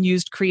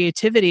 unused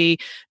creativity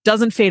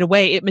doesn't fade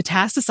away. It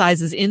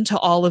metastasizes into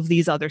all of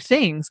these other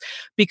things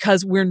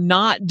because we're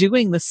not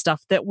doing the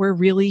stuff that we're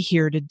really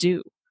here to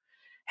do.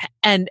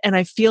 And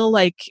I feel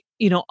like,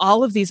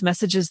 all of these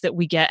messages that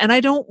we get, and I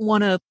don't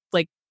want to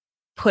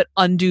put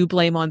undue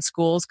blame on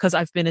schools because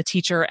I've been a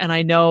teacher and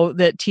I know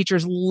that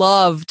teachers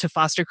love to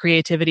foster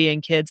creativity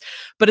in kids,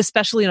 but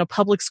especially in a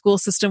public school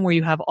system where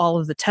you have all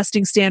of the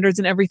testing standards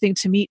and everything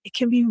to meet, it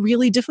can be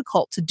really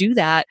difficult to do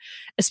that,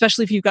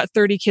 especially if you've got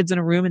 30 kids in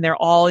a room and they're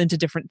all into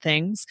different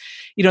things.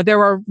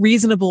 There are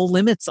reasonable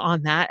limits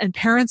on that, and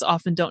parents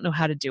often don't know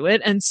how to do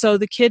it. And so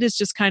the kid is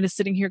just kind of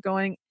sitting here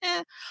going,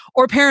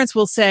 or parents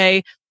will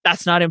say,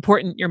 that's not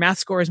important. Your math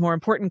score is more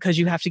important because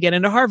you have to get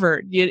into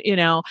Harvard,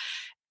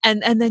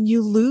 And then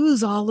you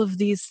lose all of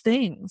these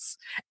things.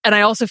 And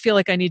I also feel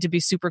like I need to be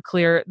super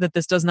clear that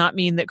this does not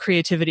mean that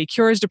creativity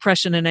cures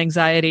depression and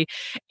anxiety.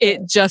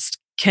 It just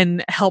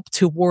can help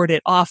to ward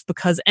it off,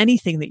 because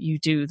anything that you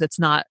do that's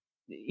not,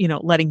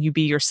 letting you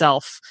be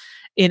yourself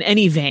in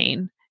any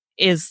vein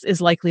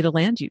is likely to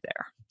land you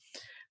there.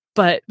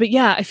 But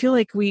yeah, I feel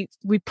like we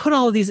put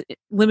all of these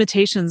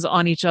limitations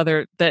on each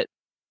other that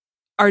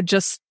are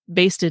just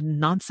based in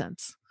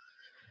nonsense.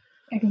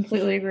 I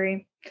completely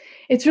agree.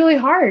 It's really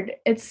hard.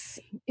 It's,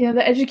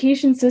 the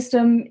education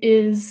system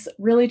is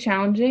really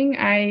challenging.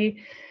 I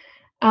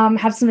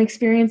have some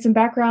experience and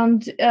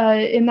background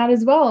in that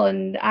as well.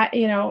 And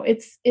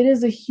it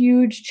is a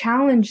huge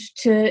challenge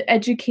to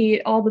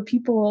educate all the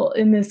people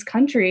in this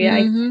country. Mm-hmm.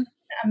 I can't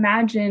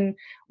imagine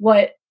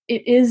what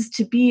it is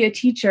to be a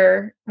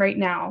teacher right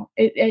now.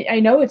 I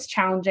know it's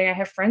challenging. I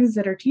have friends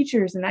that are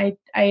teachers, and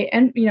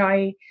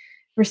I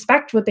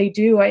respect what they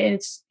do. And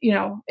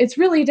it's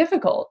really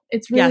difficult.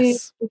 It's really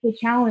It's a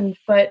challenge.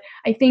 But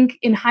I think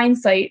in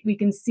hindsight, we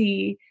can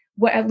see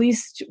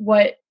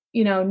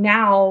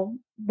now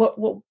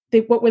what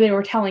they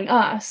were telling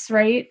us,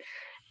 right?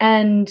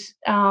 And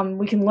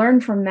we can learn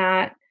from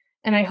that.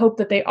 And I hope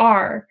that they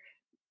are,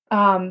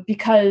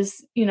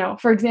 because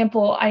for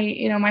example,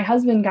 my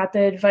husband got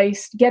the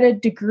advice: get a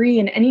degree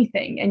in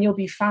anything, and you'll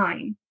be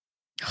fine.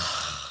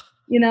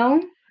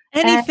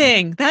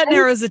 Anything that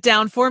narrows it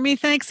down for me.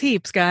 Thanks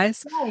heaps,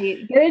 guys.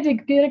 Right.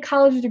 Get a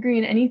college degree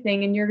in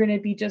anything and you're going to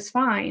be just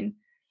fine.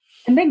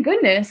 And thank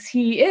goodness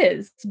he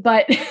is.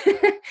 But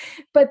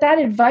but that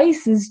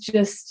advice is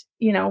just,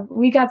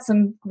 we got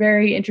some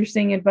very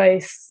interesting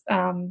advice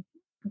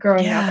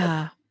growing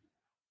up.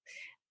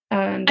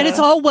 And it's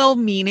all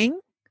well-meaning,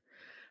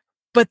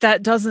 but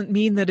that doesn't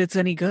mean that it's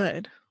any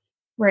good.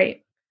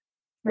 Right.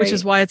 Which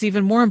is why it's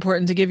even more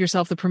important to give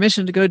yourself the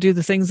permission to go do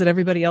the things that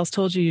everybody else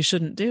told you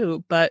shouldn't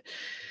do. But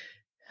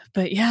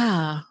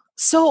yeah.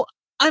 So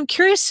I'm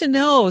curious to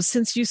know,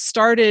 since you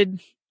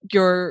started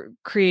your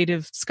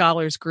Creative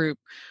Scholars group,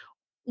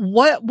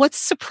 what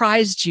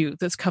surprised you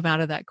that's come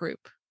out of that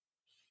group?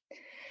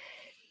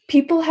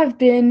 People have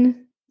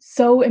been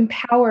so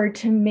empowered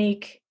to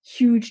make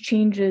huge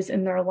changes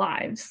in their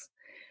lives.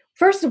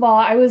 First of all,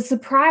 I was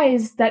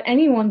surprised that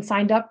anyone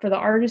signed up for the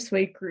Artist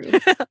Way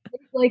group.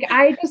 Like,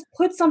 I just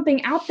put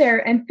something out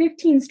there and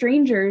 15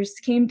 strangers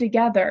came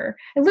together.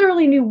 I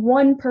literally knew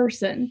one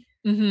person.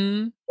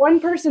 Mm-hmm. One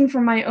person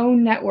from my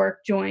own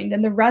network joined,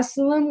 and the rest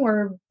of them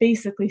were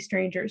basically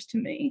strangers to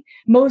me,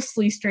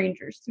 mostly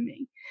strangers to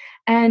me.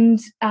 And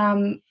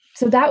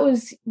so that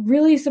was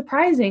really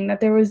surprising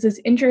that there was this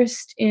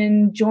interest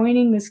in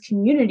joining this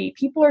community.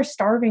 People are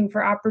starving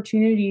for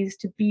opportunities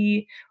to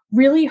be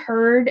really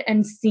heard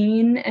and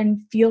seen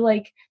and feel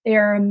like they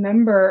are a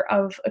member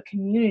of a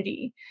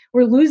community.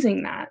 We're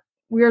losing that.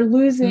 We're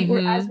losing,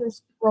 as we're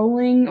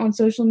scrolling on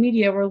social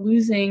media, we're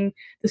losing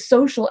the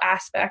social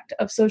aspect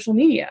of social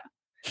media,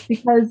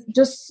 because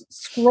just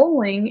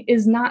scrolling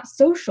is not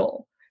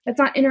social. That's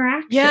not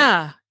interaction.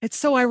 Yeah. It's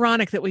so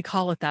ironic that we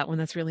call it that when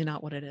that's really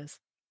not what it is.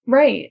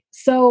 Right.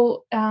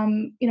 So,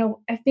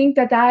 I think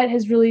that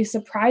has really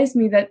surprised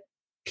me, that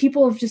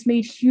people have just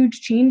made huge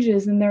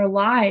changes in their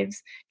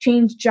lives,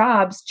 changed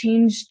jobs,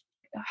 changed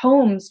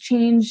homes,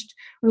 changed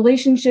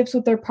relationships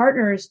with their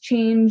partners,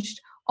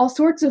 changed all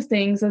sorts of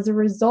things as a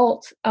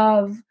result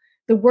of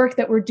the work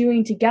that we're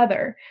doing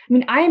together. I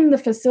mean, I am the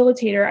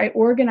facilitator. I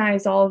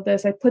organize all of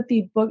this. I put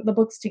the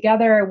books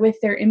together with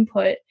their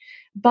input,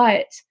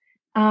 but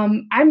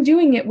I'm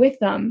doing it with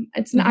them.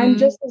 I'm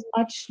just as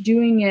much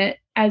doing it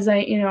as I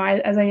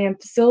am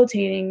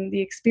facilitating the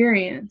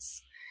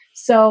experience.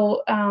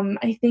 So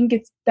I think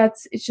it's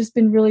just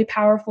been really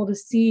powerful to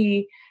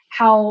see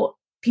how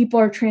people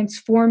are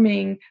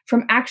transforming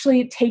from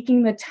actually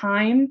taking the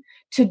time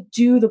to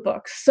do the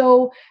books.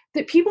 So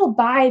that people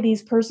buy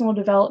these personal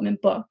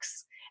development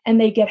books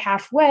and they get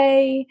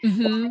halfway,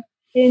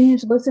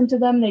 binge listen to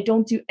them. They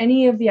don't do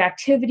any of the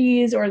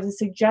activities or the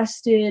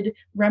suggested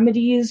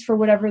remedies for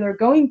whatever they're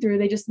going through.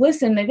 They just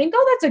listen. They think,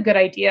 oh, that's a good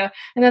idea.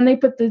 And then they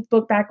put the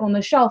book back on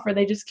the shelf, or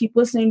they just keep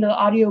listening to the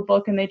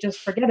audiobook and they just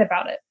forget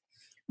about it.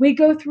 We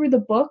go through the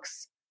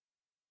books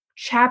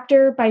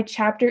chapter by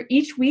chapter.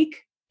 Each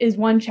week is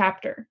one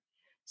chapter.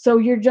 So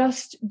you're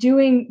just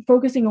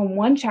focusing on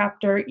one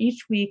chapter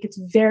each week. It's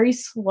very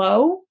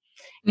slow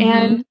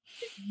and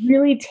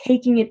really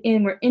taking it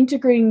in. We're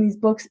integrating these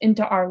books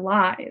into our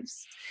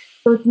lives.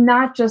 So it's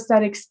not just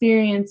that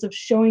experience of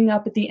showing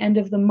up at the end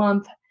of the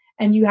month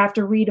and you have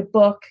to read a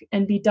book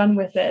and be done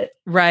with it.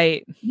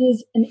 Right. It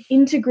is an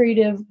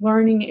integrative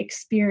learning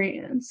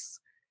experience.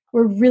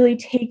 We're really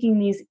taking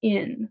these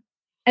in.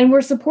 And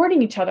we're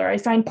supporting each other. I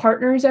sign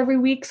partners every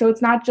week. So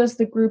it's not just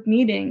the group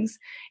meetings.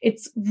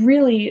 It's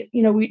really,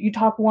 you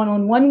talk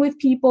one-on-one with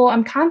people.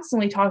 I'm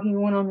constantly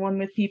talking one-on-one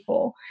with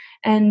people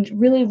and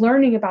really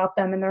learning about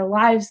them and their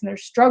lives and their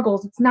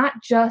struggles. It's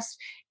not just,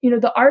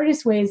 the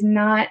artist way is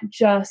not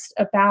just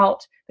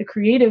about the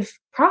creative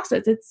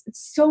process. It's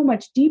so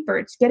much deeper.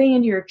 It's getting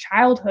into your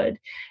childhood.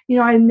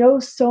 I know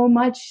so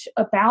much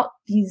about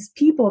these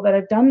people that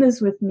have done this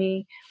with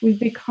me. We've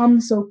become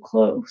so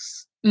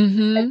close.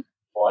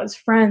 As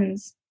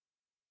friends.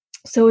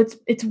 So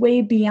it's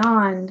way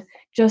beyond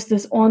just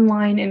this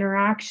online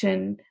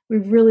interaction.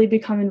 We've really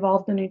become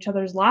involved in each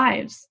other's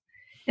lives.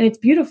 And it's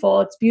beautiful.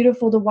 It's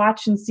beautiful to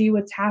watch and see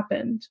what's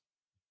happened.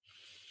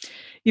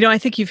 I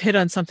think you've hit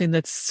on something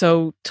that's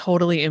so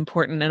totally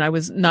important. And I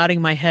was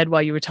nodding my head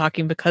while you were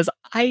talking because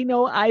I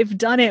know I've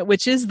done it,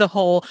 which is the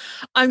whole,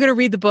 I'm going to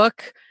read the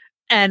book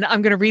and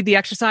I'm going to read the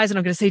exercise and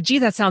I'm going to say, gee,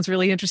 that sounds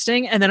really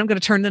interesting. And then I'm going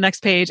to turn the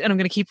next page and I'm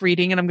going to keep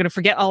reading and I'm going to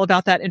forget all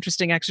about that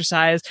interesting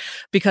exercise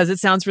because it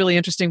sounds really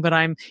interesting, but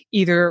I'm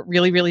either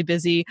really, really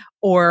busy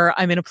or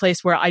I'm in a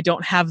place where I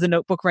don't have the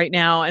notebook right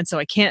now. And so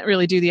I can't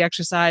really do the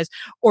exercise,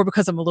 or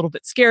because I'm a little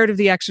bit scared of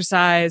the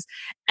exercise.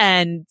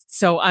 And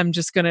so I'm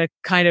just going to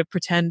kind of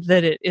pretend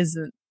that it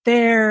isn't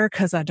there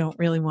because I don't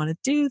really want to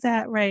do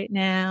that right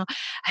now.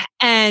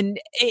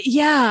 And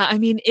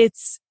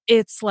it's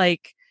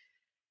like,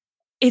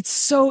 it's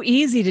so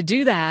easy to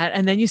do that.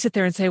 And then you sit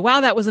there and say,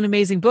 wow, that was an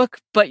amazing book,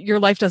 but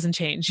your life doesn't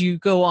change. You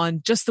go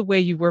on just the way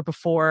you were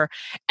before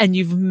and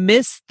you've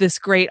missed this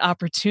great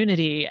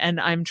opportunity.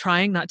 And I'm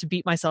trying not to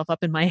beat myself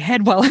up in my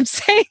head while I'm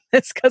saying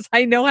this because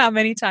I know how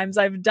many times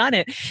I've done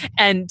it.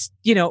 And,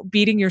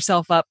 beating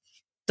yourself up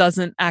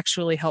doesn't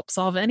actually help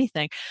solve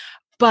anything.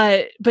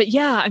 But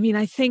yeah,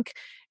 I think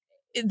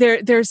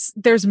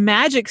there's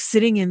magic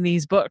sitting in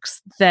these books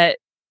that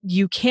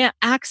you can't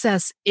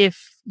access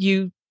if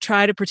you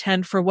try to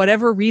pretend for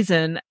whatever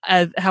reason,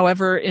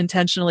 however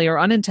intentionally or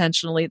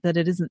unintentionally, that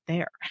it isn't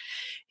there.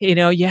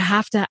 You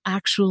have to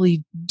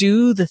actually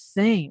do the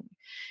thing.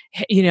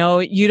 You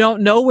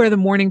don't know where the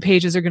morning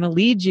pages are going to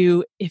lead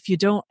you if you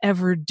don't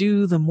ever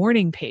do the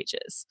morning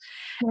pages.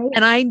 Right.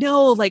 And I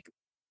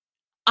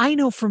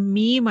know for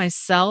me,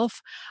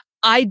 myself,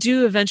 I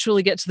do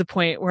eventually get to the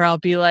point where I'll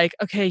be like,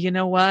 okay, you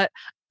know what?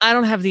 I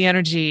don't have the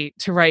energy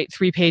to write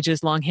 3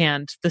 pages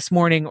longhand this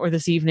morning or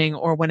this evening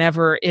or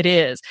whenever it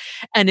is.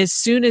 And as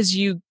soon as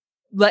you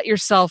let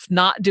yourself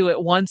not do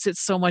it once,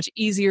 it's so much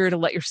easier to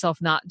let yourself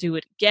not do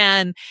it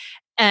again.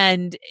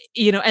 And,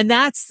 and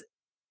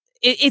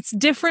it's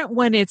different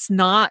when it's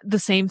not the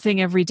same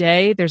thing every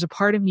day. There's a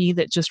part of me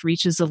that just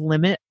reaches a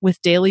limit with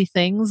daily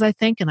things, I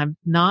think, and I'm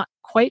not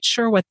quite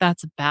sure what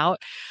that's about.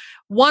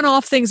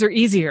 one-off things are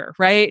easier,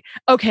 right?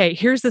 Okay,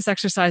 here's this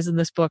exercise in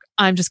this book.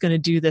 I'm just going to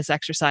do this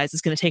exercise.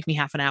 It's going to take me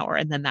half an hour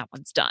and then that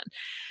one's done.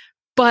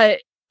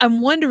 But I'm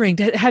wondering,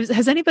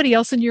 has anybody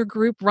else in your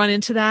group run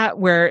into that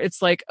where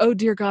it's like, oh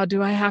dear God,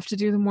 do I have to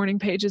do the morning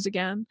pages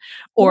again?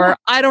 Or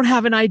I don't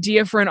have an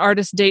idea for an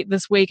artist date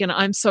this week and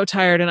I'm so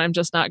tired and I'm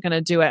just not going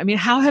to do it. I mean,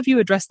 how have you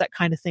addressed that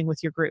kind of thing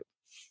with your group?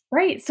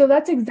 Right. So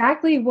that's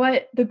exactly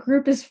what the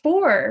group is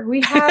for.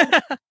 We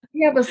have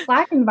a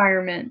Slack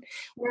environment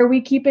where we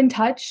keep in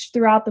touch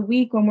throughout the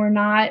week when we're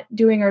not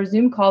doing our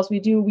Zoom calls. We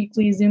do a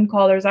weekly Zoom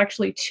call. There's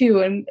actually 2,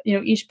 and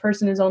each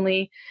person is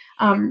only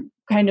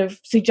kind of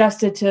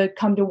suggested to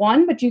come to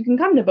one, but you can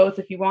come to both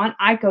if you want.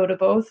 I go to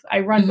both.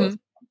 I run both.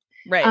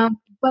 Right.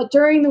 But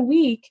during the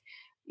week,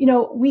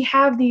 we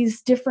have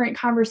these different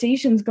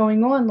conversations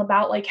going on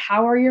about like,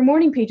 how are your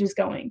morning pages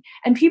going?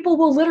 And people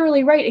will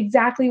literally write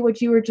exactly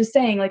what you were just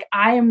saying. Like,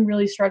 I am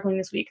really struggling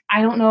this week.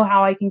 I don't know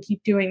how I can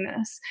keep doing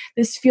this.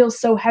 This feels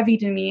so heavy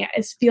to me.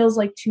 It feels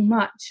like too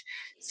much.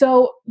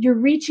 So you're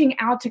reaching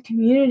out to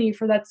community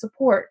for that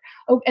support.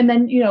 Oh, and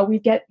then, you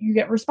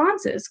get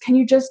responses. Can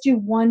you just do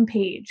one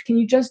page? Can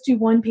you just do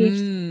one page?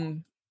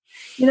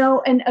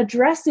 And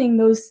addressing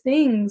those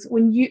things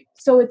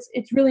so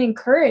it's really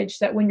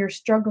encouraged that when you're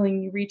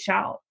struggling, you reach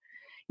out.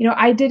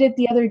 I did it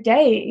the other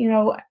day.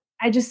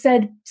 I just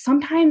said,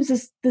 sometimes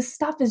this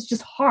stuff is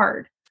just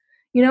hard,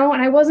 and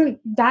I wasn't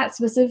that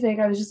specific.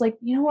 I was just like,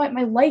 you know what,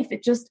 my life,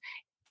 it just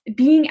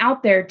being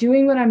out there,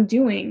 doing what I'm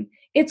doing,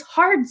 it's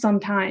hard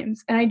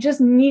sometimes. And I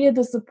just needed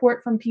the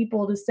support from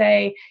people to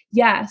say,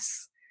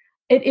 yes,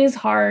 it is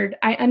hard.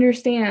 I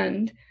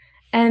understand.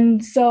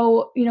 And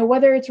so,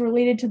 whether it's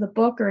related to the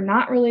book or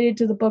not related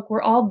to the book,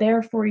 we're all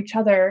there for each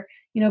other.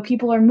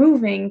 People are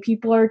moving,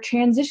 people are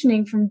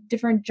transitioning from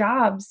different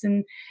jobs.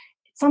 And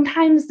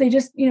sometimes they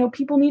just,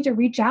 people need to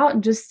reach out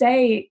and just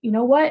say, you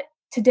know what,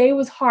 today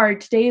was hard.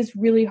 Today is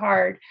really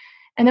hard.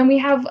 And then we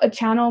have a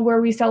channel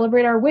where we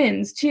celebrate our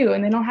wins too.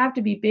 And they don't have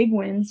to be big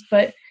wins,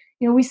 but,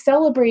 we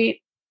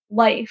celebrate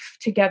life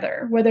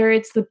together, whether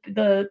it's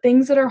the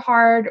things that are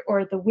hard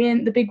or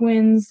the big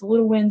wins, the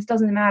little wins,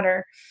 doesn't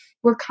matter.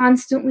 We're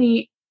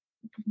constantly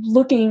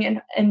looking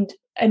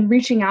and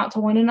reaching out to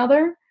one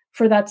another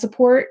for that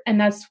support.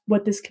 And that's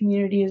what this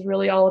community is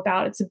really all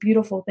about. It's a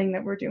beautiful thing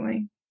that we're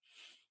doing.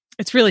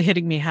 It's really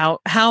hitting me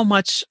how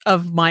much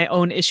of my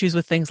own issues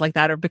with things like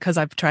that are because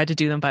I've tried to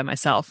do them by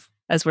myself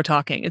as we're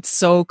talking. It's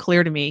so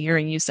clear to me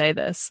hearing you say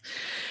this.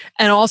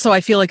 And also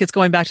I feel like it's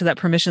going back to that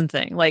permission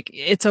thing. Like,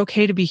 it's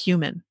okay to be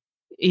human.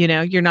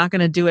 You're not going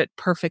to do it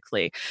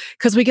perfectly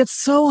because we get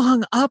so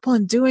hung up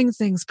on doing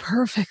things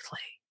perfectly.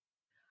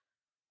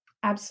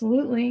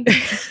 Absolutely.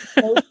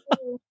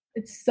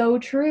 It's so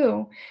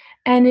true.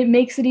 And it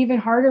makes it even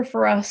harder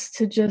for us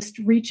to just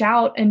reach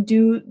out and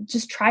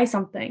just try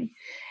something.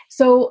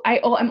 So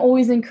I'm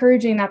always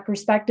encouraging that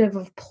perspective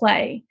of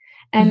play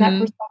and that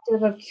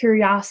perspective of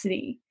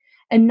curiosity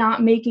and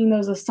not making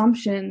those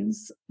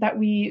assumptions that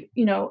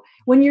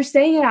when you're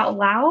saying it out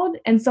loud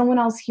and someone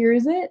else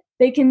hears it,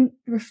 they can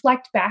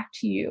reflect back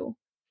to you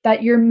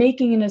that you're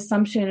making an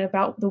assumption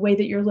about the way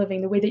that you're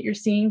living, the way that you're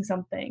seeing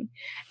something.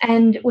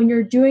 And when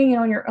you're doing it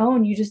on your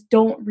own, you just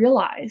don't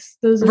realize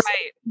those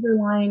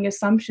underlying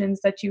assumptions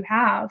that you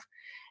have,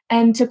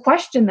 and to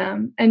question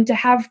them and to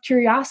have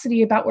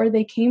curiosity about where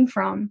they came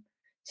from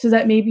so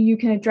that maybe you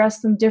can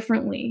address them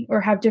differently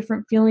or have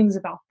different feelings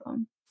about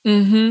them.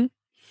 Mm-hmm.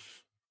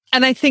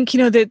 And I think,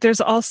 that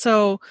there's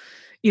also,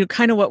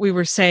 kind of what we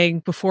were saying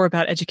before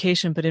about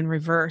education, but in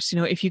reverse.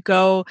 If you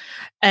go,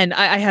 and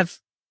I have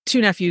 2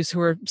 nephews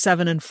who are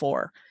 7 and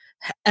 4.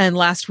 And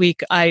last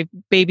week I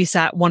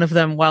babysat one of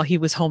them while he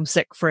was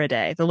homesick for a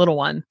day, the little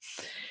one.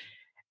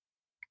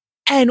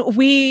 And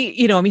we,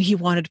 he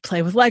wanted to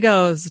play with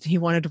Legos and he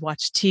wanted to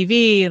watch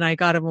TV, and I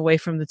got him away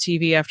from the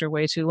TV after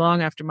way too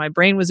long, after my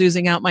brain was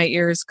oozing out my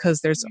ears,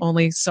 because there's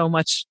only so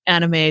much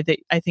anime that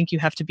I think you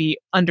have to be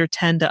under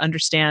 10 to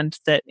understand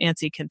that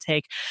Nancy can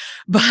take.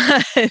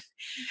 But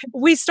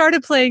we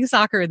started playing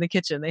soccer in the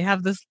kitchen. They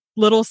have this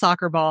little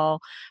soccer ball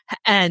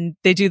and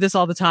they do this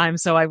all the time.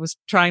 So I was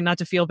trying not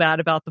to feel bad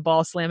about the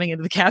ball slamming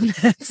into the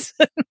cabinets.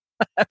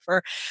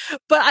 Whatever.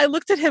 But I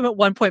looked at him at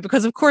one point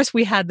because, of course,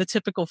 we had the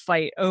typical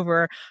fight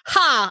over,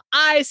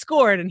 I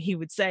scored. And he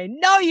would say,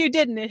 no, you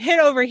didn't. It hit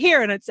over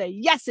here. And I'd say,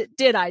 yes, it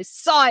did. I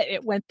saw it.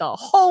 It went the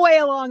whole way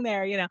along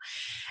there,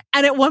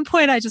 And at one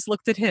point I just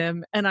looked at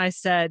him and I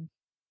said,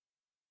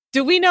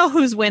 do we know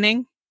who's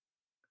winning?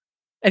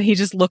 And he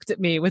just looked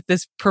at me with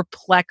this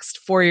perplexed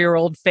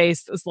 4-year-old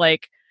face that was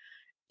like,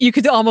 you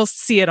could almost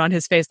see it on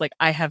his face, like,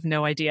 I have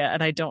no idea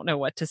and I don't know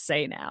what to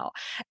say now.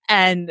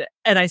 And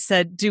I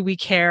said, do we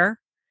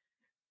care?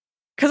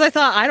 Because I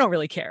thought, I don't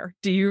really care.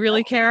 Do you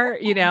really care?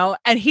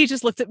 And he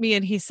just looked at me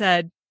and he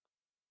said,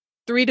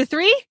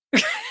 3-3?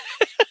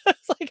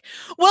 It's like,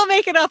 we'll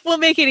make it up. We'll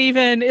make it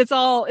even. It's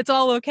all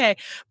okay.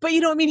 But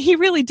he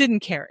really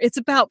didn't care. It's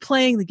about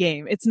playing the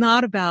game. It's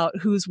not about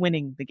who's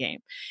winning the game.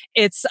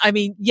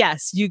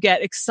 Yes, you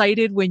get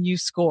excited when you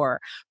score,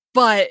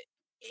 but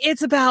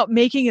it's about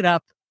making it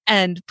up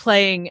and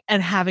playing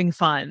and having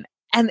fun.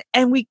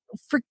 And we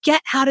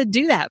forget how to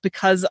do that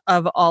because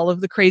of all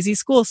of the crazy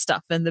school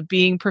stuff and the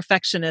being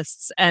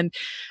perfectionists. And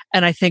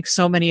I think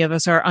so many of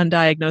us are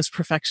undiagnosed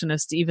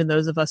perfectionists, even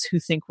those of us who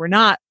think we're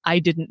not. I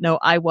didn't know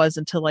I was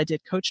until I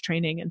did coach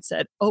training and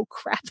said, oh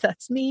crap,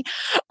 that's me.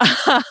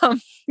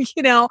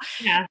 You know,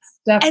 Yes,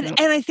 definitely.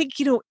 and I think,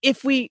 you know,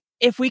 if we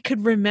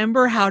could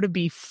remember how to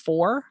be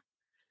 4,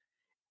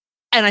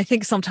 and I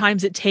think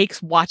sometimes it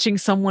takes watching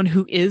someone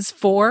who is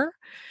 4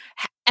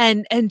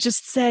 and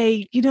just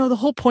say, you know, the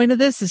whole point of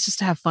this is just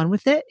to have fun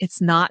with it. It's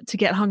not to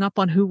get hung up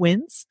on who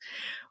wins.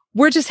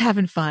 We're just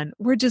having fun.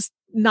 We're just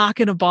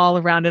knocking a ball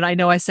around. And I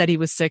know I said he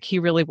was sick. He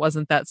really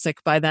wasn't that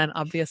sick by then,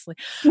 obviously.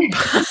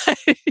 But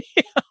you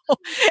know,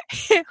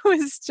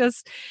 it's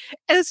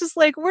just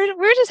like,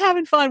 we're just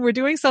having fun. We're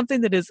doing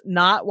something that is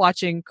not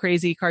watching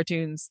crazy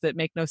cartoons that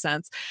make no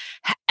sense.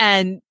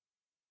 And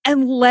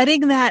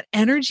letting that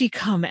energy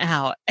come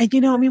out. And,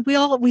 you know, I mean,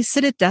 we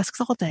sit at desks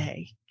all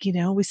day, you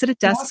know, we sit at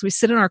desks, we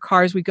sit in our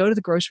cars, we go to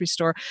the grocery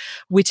store,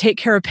 we take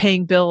care of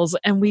paying bills,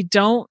 and we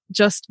don't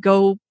just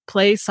go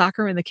play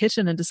soccer in the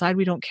kitchen and decide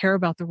we don't care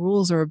about the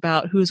rules or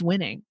about who's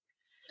winning.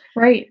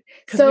 Right.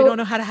 Because we don't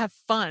know how to have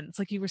fun. It's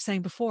like you were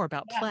saying before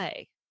about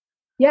play.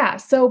 Yeah.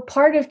 So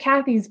part of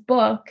Kathy's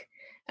book,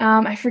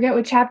 I forget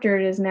what chapter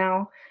it is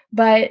now,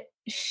 but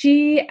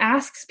she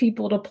asks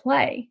people to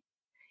play.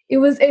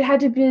 It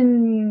had to have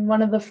been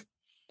one of the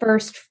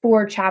first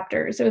 4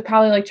 chapters. It was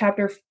probably like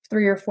chapter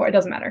 3 or 4. It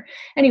doesn't matter.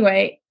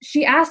 Anyway,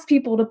 she asked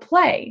people to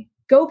play.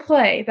 Go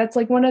play. That's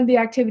like one of the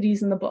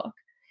activities in the book.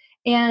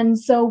 And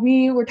so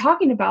we were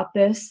talking about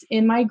this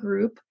in my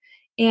group,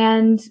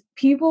 and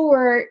people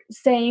were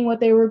saying what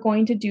they were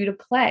going to do to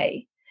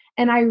play.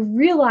 And I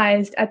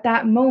realized at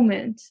that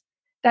moment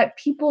that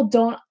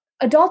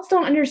adults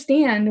don't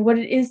understand what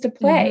it is to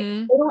play.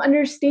 Mm-hmm. They don't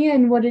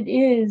understand what it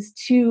is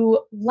to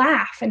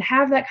laugh and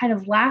have that kind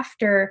of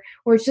laughter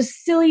where it's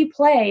just silly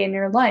play in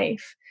your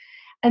life.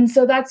 And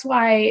so that's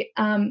why,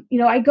 you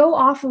know, I go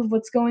off of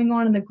what's going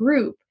on in the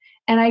group,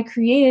 and I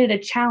created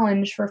a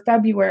challenge for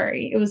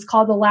February. It was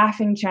called the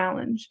Laughing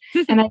Challenge.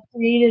 And I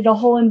created a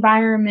whole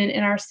environment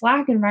in our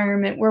Slack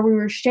environment where we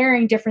were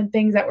sharing different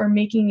things that were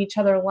making each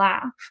other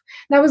laugh.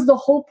 That was the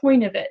whole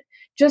point of it.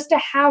 Just to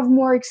have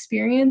more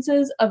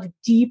experiences of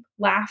deep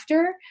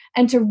laughter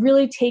and to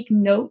really take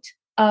note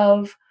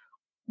of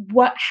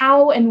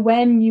how and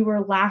when you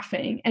were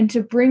laughing, and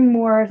to bring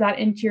more of that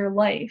into your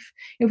life.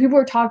 You know, people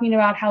were talking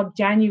about how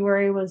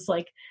January was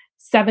like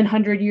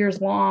 700 years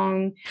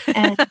long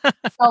and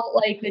felt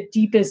like the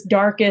deepest,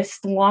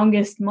 darkest,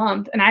 longest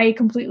month. And I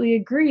completely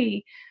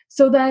agree.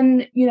 So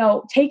then, you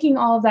know, taking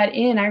all of that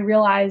in, I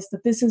realized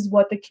that this is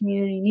what the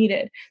community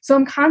needed. So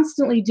I'm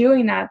constantly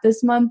doing that.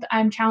 This month,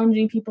 I'm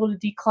challenging people to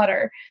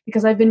declutter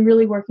because I've been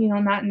really working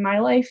on that in my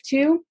life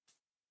too.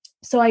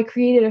 So I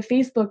created a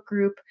Facebook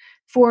group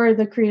for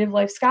the Creative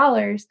Life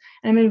Scholars,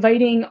 and I'm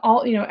inviting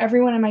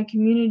everyone in my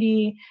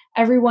community,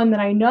 everyone that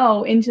I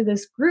know into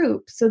this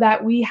group so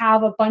that we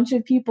have a bunch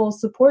of people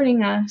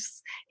supporting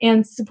us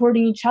and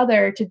supporting each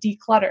other to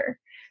declutter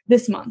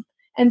this month.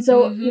 And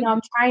so, you know,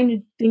 I'm trying to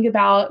think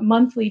about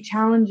monthly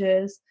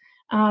challenges,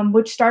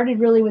 which started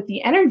really with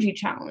the energy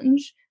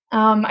challenge.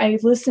 I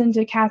listened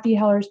to Kathy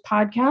Heller's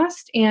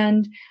podcast,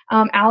 and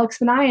Alex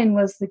Benayan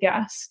was the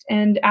guest.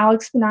 And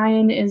Alex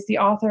Benayan is the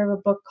author of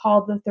a book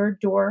called The Third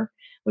Door,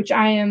 which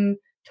I am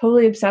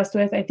totally obsessed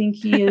with. I think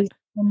he is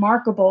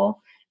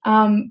remarkable.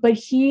 But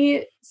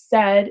he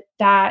said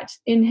that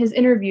in his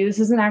interview, this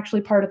isn't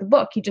actually part of the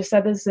book, he just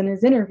said this in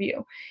his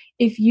interview.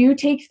 If you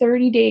take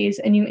 30 days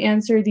and you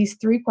answer these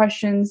 3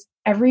 questions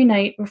every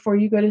night before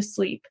you go to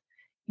sleep,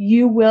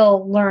 you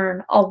will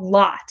learn a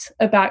lot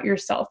about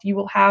yourself. You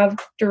will have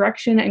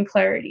direction and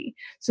clarity.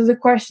 So the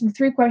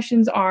 3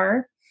 questions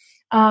are,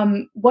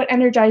 what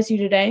energized you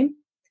today?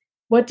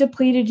 What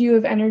depleted you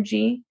of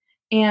energy?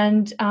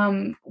 And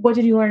what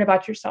did you learn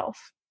about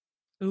yourself?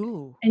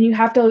 Ooh. And you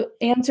have to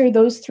answer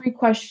those 3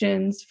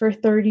 questions for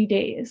 30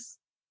 days.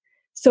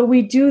 So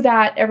we do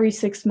that every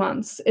 6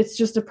 months. It's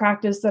just a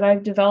practice that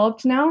I've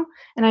developed now.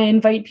 And I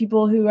invite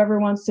people, whoever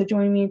wants to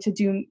join me, to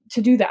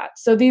do that.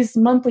 So these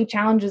monthly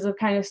challenges have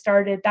kind of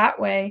started that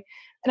way.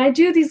 And I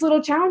do these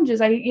little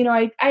challenges.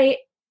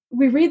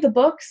 We read the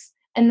books,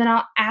 and then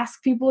I'll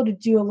ask people to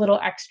do a little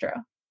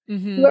extra.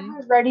 Mm-hmm.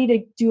 Whoever's ready to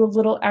do a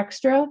little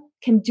extra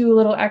can do a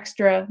little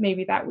extra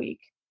maybe that week.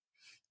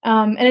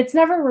 And it's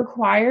never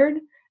required,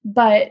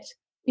 but,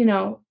 you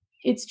know,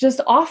 it's just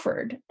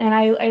offered. And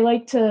I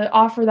like to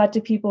offer that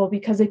to people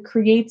because it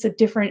creates a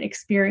different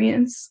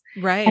experience.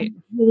 Right. And it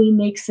really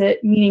makes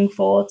it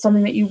meaningful. It's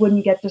something that you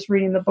wouldn't get just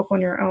reading the book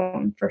on your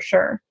own, for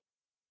sure.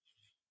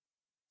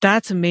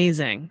 That's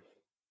amazing.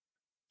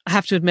 I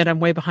have to admit,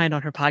 I'm way behind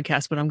on her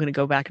podcast, but I'm going to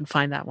go back and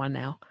find that one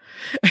now.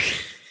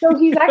 So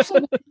he's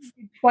actually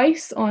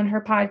twice on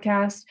her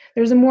podcast.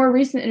 There's a more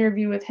recent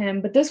interview with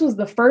him, but this was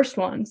the first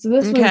one. So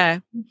this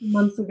was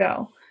months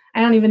ago.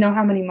 I don't even know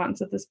how many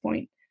months at this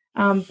point.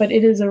 But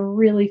it is a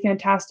really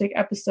fantastic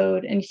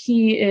episode, and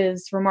he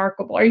is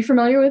remarkable. Are you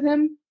familiar with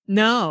him?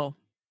 No.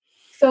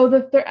 So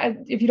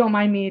if you don't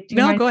mind me.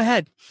 Go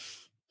ahead.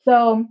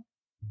 So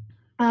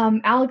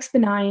Alex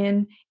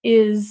Benayan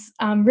is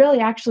really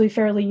actually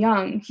fairly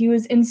young. He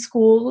was in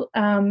school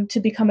to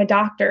become a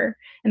doctor,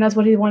 and that's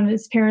what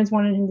his parents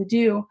wanted him to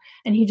do,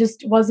 and he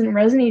just wasn't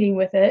resonating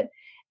with it.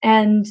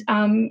 And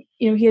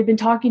he had been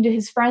talking to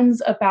his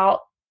friends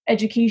about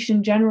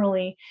education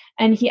generally,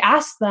 and he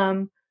asked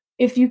them,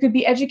 if you could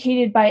be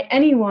educated by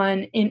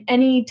anyone in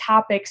any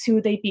topics, who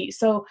would they be?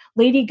 So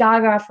Lady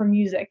Gaga for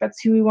music,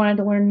 that's who he wanted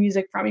to learn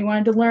music from. He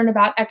wanted to learn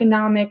about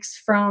economics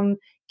from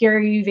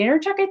Gary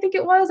Vaynerchuk, I think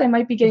it was. I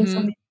might be getting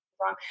something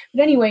wrong.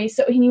 But anyway,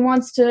 so he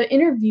wants to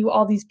interview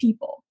all these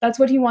people. That's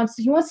what he wants.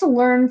 He wants to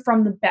learn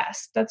from the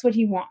best. That's what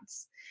he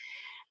wants.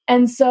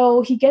 And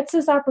so he gets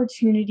this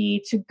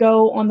opportunity to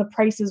go on The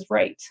Price is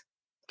Right.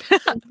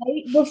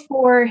 Right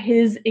before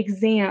his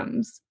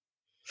exams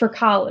for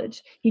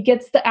college. He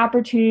gets the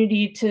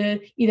opportunity to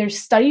either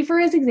study for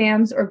his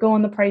exams or go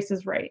on The Price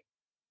is Right.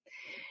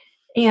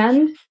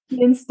 And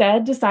he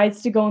instead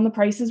decides to go on The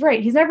Price is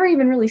Right. He's never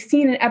even really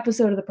seen an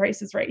episode of The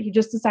Price is Right. He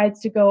just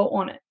decides to go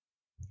on it.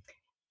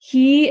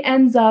 He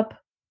ends up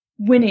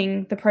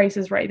winning The Price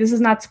is Right. This is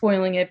not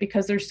spoiling it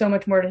because there's so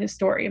much more to his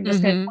story. I'm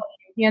just going to tell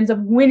you. He ends up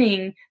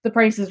winning The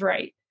Price is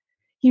Right.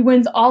 He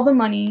wins all the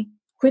money,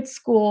 quits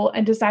school,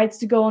 and decides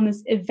to go on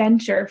this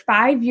adventure,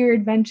 5-year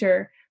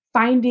adventure,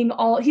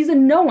 he's a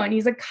no one.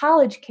 He's a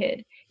college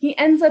kid. He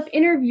ends up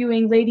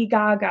interviewing Lady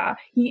Gaga.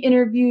 He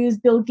interviews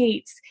Bill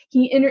Gates.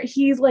 He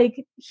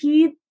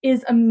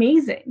is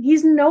amazing.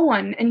 He's no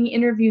one, and he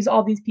interviews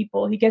all these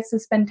people. He gets to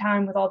spend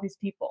time with all these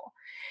people.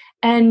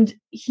 And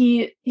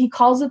he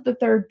calls it the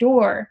third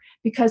door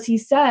because he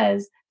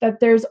says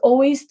that there's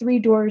always 3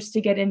 doors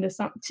to get into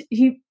something.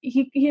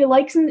 He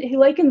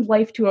likens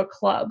life to a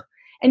club.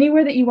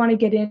 Anywhere that you want to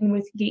get in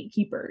with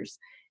gatekeepers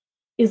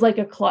is like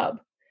a club.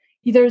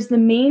 There's the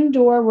main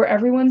door where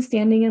everyone's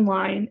standing in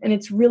line, and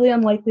it's really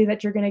unlikely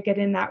that you're going to get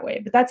in that way.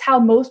 But that's how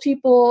most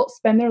people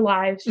spend their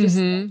lives, just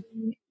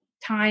spending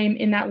time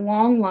in that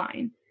long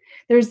line.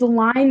 There's the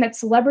line that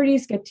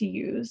celebrities get to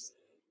use.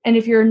 And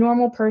if you're a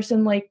normal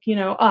person like,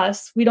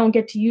 us, we don't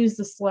get to use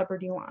the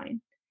celebrity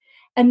line.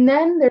 And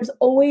then there's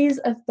always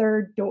a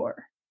third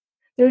door.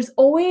 There's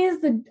always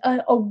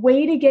a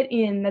way to get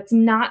in that's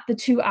not the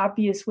 2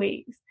 obvious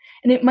ways.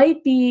 And it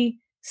might be,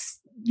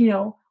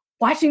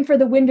 watching for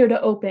the window to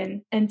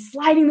open and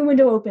sliding the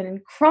window open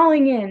and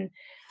crawling in,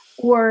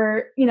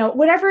 or,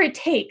 whatever it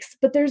takes.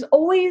 But there's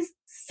always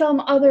some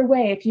other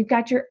way. If you've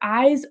got your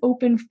eyes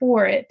open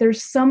for it,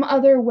 there's some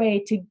other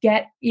way to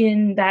get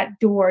in that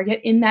door,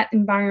 get in that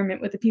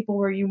environment with the people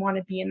where you want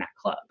to be in that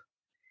club.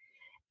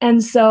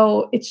 And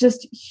so it's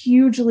just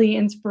hugely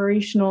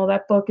inspirational.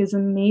 That book is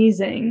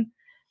amazing.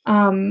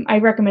 I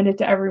recommend it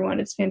to everyone.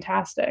 It's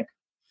fantastic.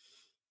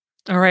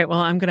 All right. Well,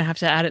 I'm going to have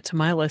to add it to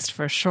my list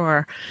for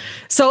sure.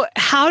 So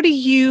how do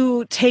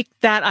you take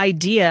that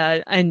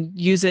idea and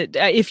use it,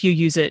 if you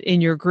use it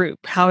in your group?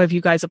 How have you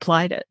guys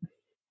applied it?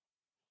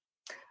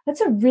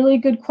 That's a really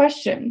good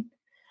question.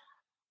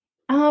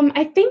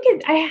 I think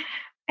I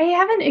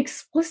haven't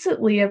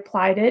explicitly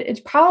applied it. It's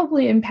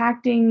probably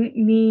impacting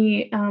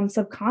me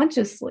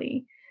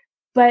subconsciously,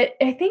 but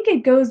I think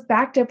it goes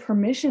back to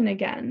permission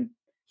again.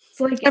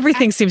 So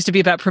everything seems to be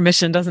about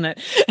permission, doesn't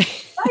it?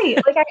 Right.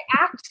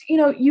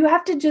 You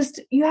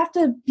have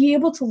to be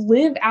able to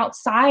live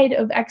outside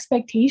of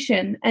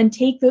expectation and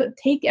take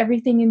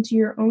everything into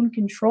your own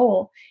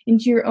control,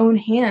 into your own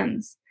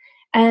hands.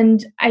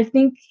 And I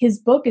think his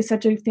book is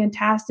such a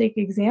fantastic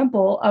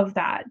example of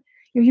that.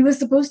 He was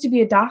supposed to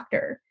be a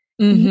doctor,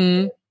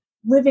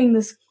 living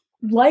this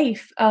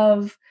life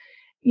of,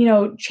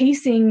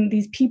 chasing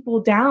these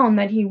people down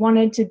that he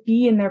wanted to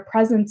be in their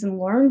presence and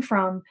learn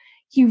from.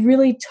 He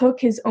really took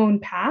his own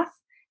path.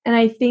 And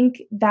I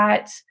think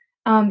that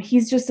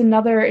he's just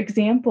another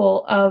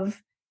example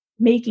of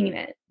making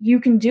it. You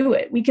can do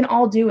it. We can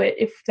all do it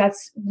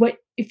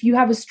if you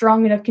have a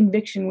strong enough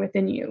conviction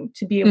within you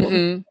to be able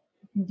to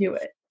do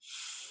it.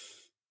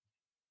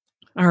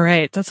 All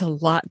right. That's a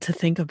lot to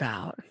think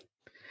about.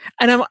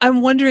 And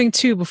I'm wondering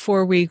too,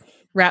 before we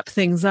wrap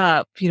things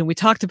up, we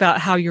talked about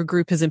how your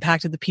group has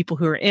impacted the people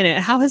who are in it.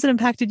 How has it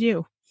impacted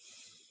you?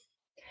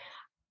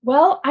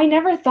 Well, I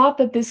never thought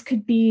that this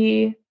could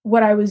be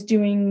what I was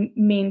doing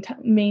my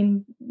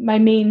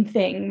main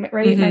thing,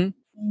 right? My main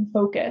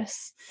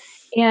focus.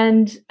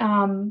 And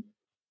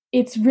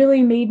it's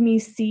really made me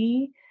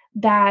see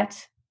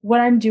that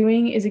what I'm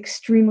doing is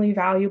extremely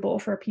valuable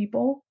for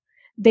people.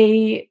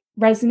 They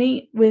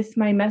resonate with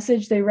my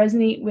message. They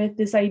resonate with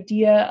this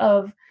idea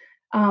of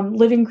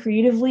living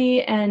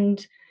creatively.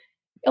 And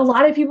a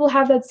lot of people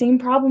have that same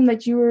problem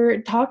that you were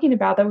talking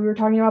about, that we were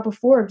talking about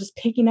before, of just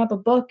picking up a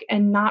book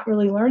and not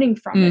really learning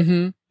from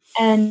it.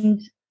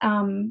 And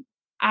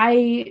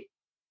I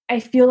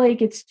feel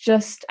like it's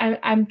just,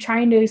 I'm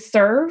trying to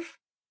serve.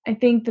 I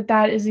think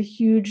that is a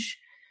huge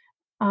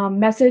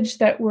message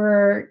that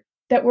we're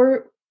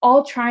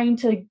all trying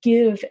to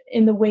give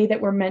in the way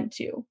that we're meant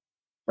to,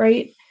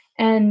 right?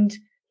 And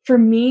for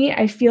me,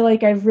 I feel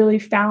like I've really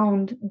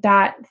found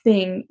that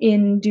thing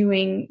in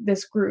doing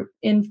this group,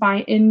 in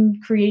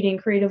creating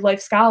Creative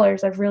Life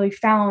Scholars. I've really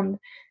found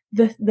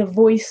the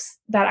voice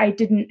that I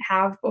didn't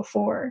have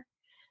before.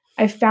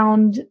 I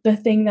found the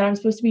thing that I'm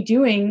supposed to be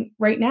doing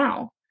right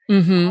now.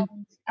 Mm-hmm.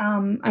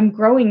 I'm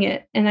growing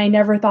it, and I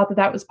never thought that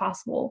that was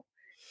possible.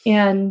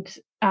 And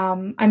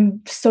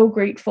I'm so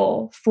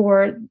grateful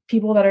for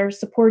people that are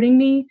supporting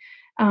me,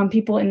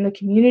 people in the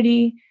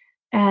community.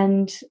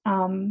 And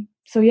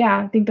so, yeah,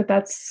 I think that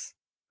that's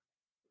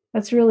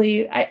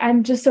really,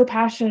 I'm just so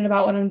passionate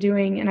about what I'm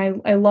doing,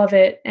 and I love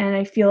it. And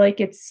I feel like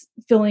it's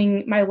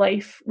filling my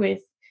life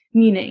with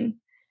meaning.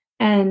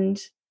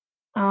 And,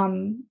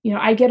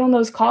 I get on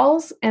those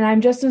calls and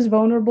I'm just as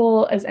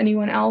vulnerable as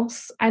anyone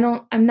else.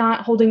 I'm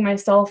not holding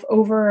myself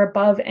over or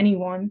above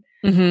anyone.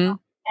 Mm-hmm.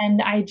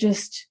 And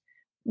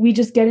we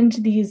just get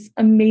into these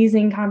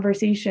amazing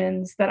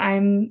conversations that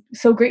I'm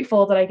so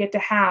grateful that I get to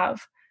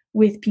have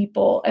with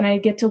people, and I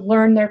get to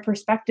learn their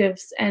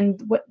perspectives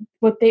and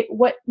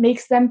what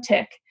makes them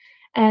tick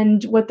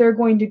and what they're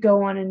going to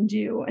go on and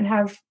do, and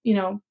have,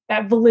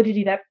 that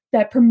validity,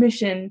 that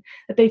permission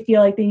that they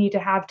feel like they need to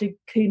have to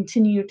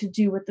continue to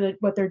do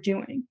what they're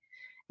doing.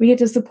 We get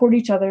to support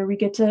each other. We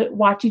get to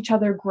watch each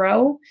other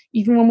grow.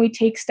 Even when we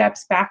take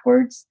steps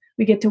backwards,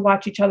 we get to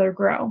watch each other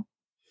grow.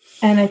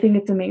 And I think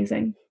it's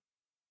amazing.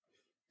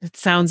 It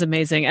sounds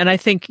amazing. And I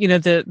think,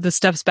 the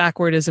steps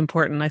backward is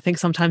important. I think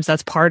sometimes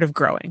that's part of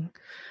growing.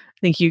 I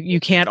think you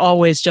can't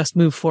always just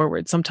move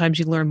forward. Sometimes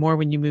you learn more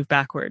when you move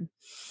backward.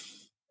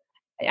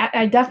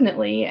 I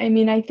definitely,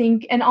 I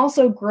think, and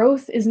also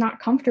growth is not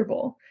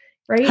comfortable,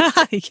 right?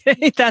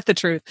 Ain't that the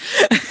truth?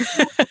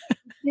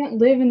 You can't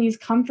live in these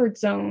comfort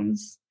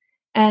zones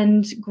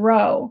and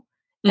grow.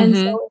 And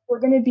so if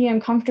we're going to be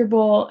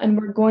uncomfortable and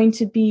we're going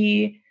to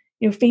be,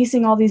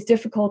 facing all these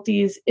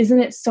difficulties, isn't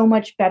it so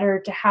much better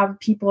to have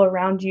people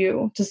around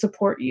you to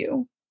support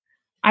you?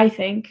 I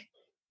think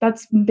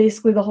that's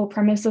basically the whole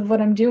premise of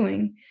what I'm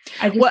doing.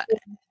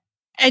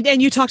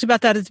 And you talked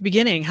about that at the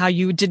beginning, how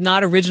you did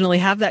not originally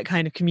have that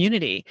kind of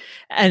community,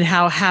 and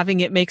how having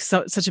it makes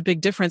such a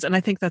big difference. And I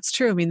think that's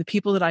true. The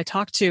people that I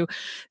talk to,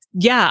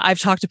 I've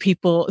talked to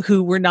people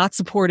who were not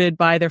supported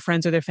by their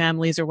friends or their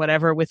families or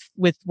whatever with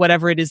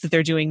whatever it is that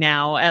they're doing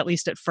now, at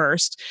least at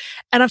first.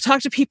 And I've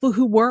talked to people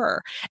who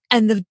were,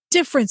 and the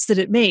difference that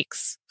it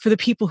makes for the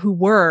people who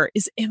were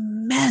is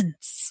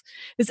immense,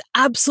 is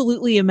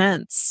absolutely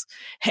immense,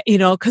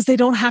 because they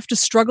don't have to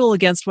struggle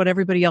against what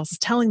everybody else is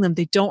telling them.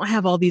 They don't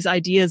have all these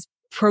ideas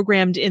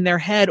programmed in their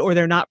head, or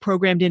they're not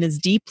programmed in as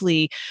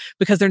deeply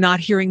because they're not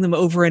hearing them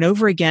over and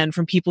over again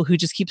from people who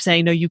just keep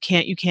saying, no, you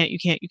can't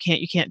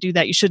do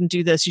that. You shouldn't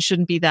do this. You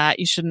shouldn't be that.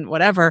 You shouldn't,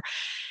 whatever.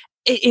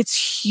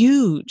 It's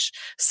huge.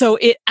 So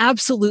it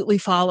absolutely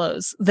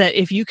follows that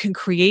if you can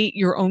create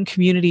your own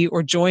community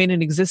or join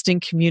an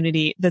existing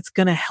community that's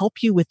going to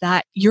help you with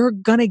that, you're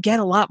going to get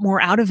a lot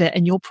more out of it,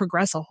 and you'll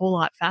progress a whole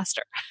lot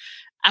faster.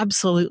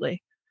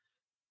 Absolutely.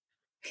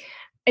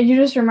 And you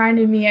just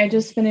reminded me, I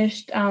just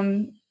finished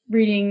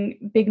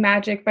reading Big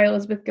Magic by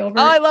Elizabeth Gilbert.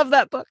 Oh, I love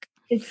that book.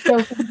 It's so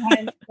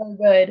sometimes so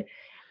good.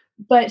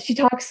 But she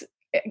talks,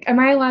 am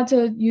I allowed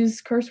to use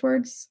curse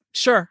words?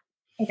 Sure.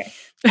 Okay.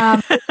 She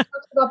talks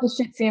about the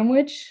shit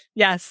sandwich.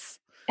 Yes.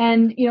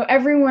 And,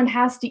 everyone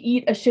has to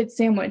eat a shit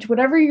sandwich.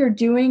 Whatever you're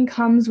doing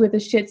comes with a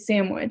shit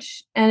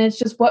sandwich. And it's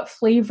just what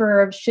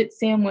flavor of shit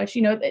sandwich,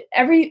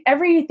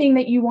 everything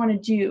that you want to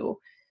do,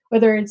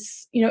 whether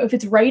it's, if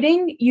it's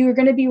writing, you're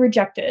going to be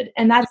rejected.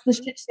 And that's the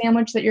shit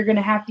sandwich that you're going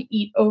to have to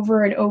eat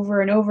over and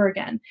over and over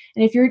again.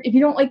 And if you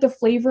don't like the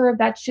flavor of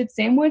that shit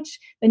sandwich,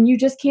 then you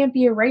just can't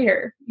be a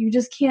writer. You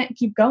just can't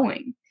keep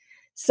going.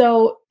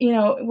 So,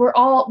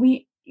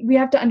 we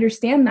have to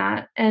understand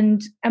that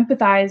and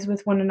empathize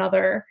with one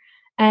another,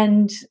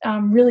 and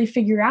really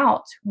figure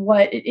out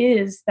what it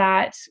is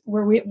that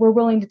we're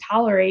willing to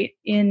tolerate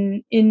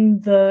in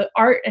the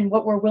art, and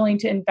what we're willing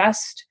to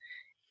invest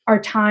our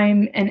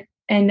time and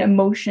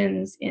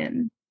emotions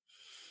in.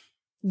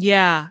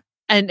 Yeah.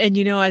 And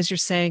as you're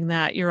saying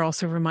that, you're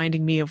also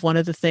reminding me of one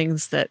of the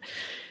things that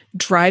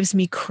drives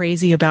me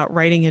crazy about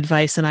writing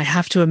advice. And I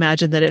have to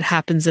imagine that it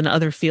happens in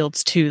other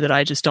fields too, that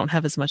I just don't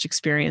have as much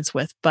experience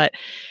with. But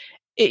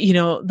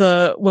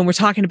when we're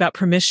talking about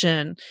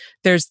permission,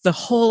 there's the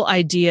whole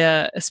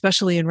idea,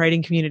 especially in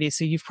writing communities.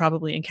 So you've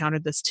probably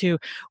encountered this too,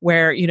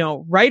 where,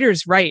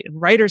 writers write, and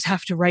writers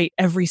have to write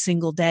every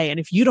single day. And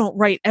if you don't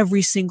write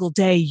every single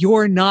day,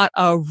 you're not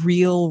a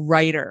real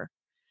writer.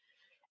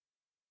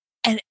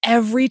 And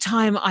every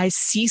time I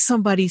see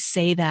somebody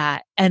say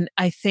that, and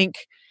I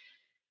think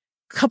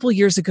a couple of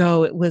years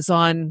ago, it was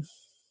on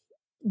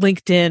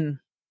LinkedIn,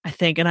 I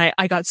think. And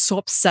I got so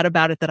upset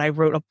about it that I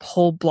wrote a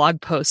whole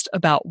blog post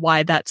about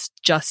why that's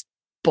just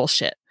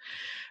bullshit.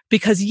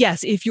 Because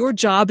yes, if your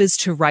job is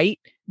to write,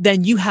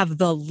 then you have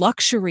the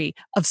luxury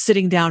of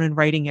sitting down and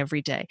writing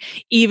every day,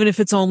 even if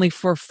it's only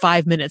for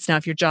 5 minutes. Now,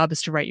 if your job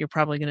is to write, you're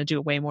probably going to do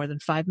it way more than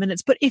 5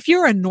 minutes. But if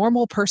you're a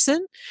normal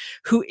person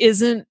who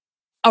isn't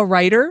a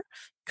writer,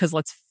 because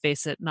let's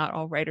face it, not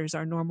all writers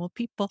are normal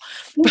people.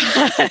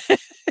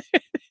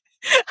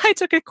 I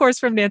took a course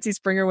from Nancy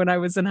Springer when I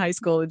was in high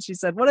school, and she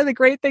said, one of the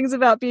great things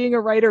about being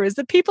a writer is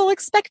that people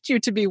expect you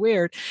to be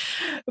weird.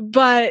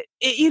 But,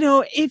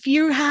 if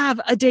you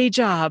have a day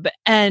job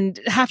and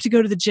have to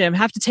go to the gym,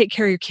 have to take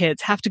care of your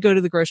kids, have to go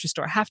to the grocery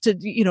store, have to,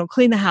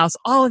 clean the house,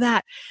 all of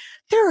that,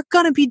 there are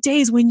going to be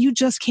days when you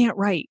just can't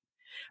write,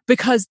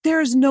 because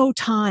there's no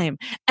time.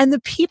 And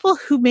the people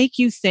who make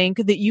you think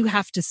that you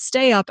have to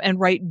stay up and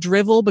write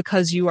drivel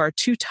because you are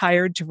too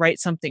tired to write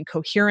something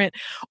coherent,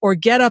 or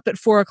get up at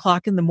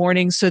 4:00 in the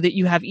morning so that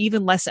you have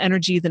even less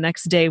energy the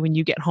next day when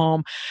you get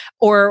home,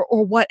 or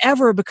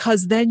whatever,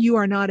 because then you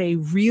are not a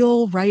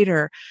real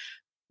writer,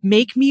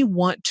 make me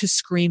want to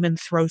scream and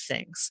throw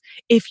things.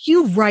 If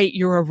you write,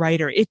 you're a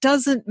writer. It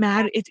doesn't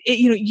matter.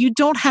 You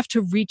don't have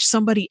to reach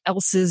somebody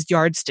else's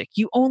yardstick.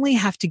 You only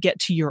have to get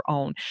to your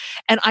own.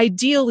 And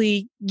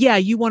ideally,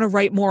 you want to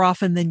write more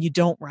often than you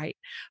don't write,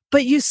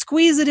 but you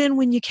squeeze it in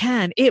when you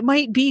can. It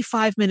might be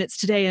 5 minutes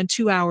today and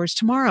 2 hours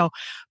tomorrow,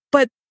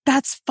 but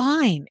that's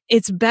fine.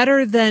 It's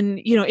better than,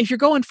 if you're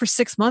going for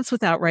 6 months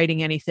without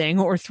writing anything,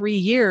 or 3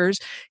 years,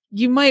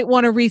 you might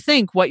want to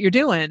rethink what you're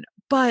doing.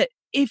 But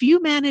if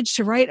you manage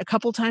to write a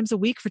couple times a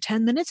week for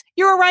 10 minutes,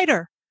 you're a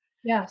writer.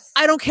 Yes.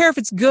 I don't care if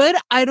it's good.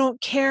 I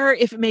don't care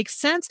if it makes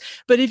sense.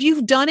 But if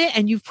you've done it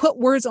and you've put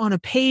words on a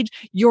page,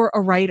 you're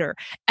a writer.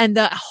 And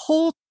the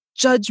whole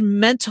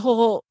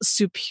judgmental,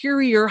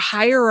 superior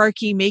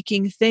hierarchy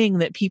making thing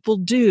that people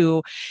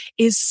do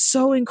is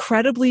so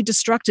incredibly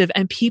destructive,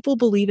 and people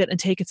believe it and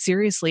take it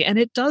seriously. And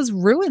it does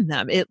ruin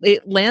them. It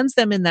lands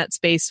them in that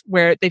space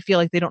where they feel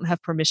like they don't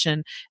have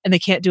permission and they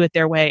can't do it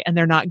their way and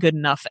they're not good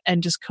enough,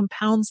 and just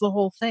compounds the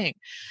whole thing.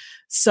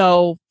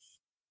 So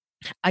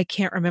I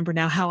can't remember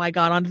now how I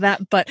got onto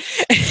that, but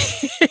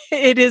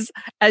it is,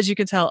 as you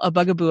can tell, a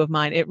bugaboo of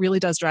mine. It really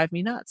does drive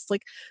me nuts.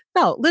 Like,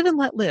 no, live and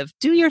let live.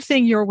 Do your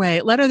thing your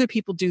way. Let other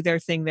people do their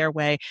thing their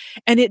way.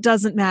 And it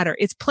doesn't matter.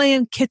 It's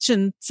playing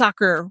kitchen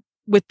soccer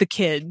with the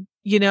kid.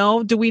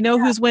 Do we know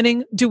who's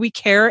winning? Do we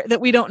care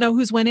that we don't know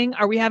who's winning?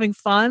 Are we having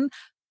fun?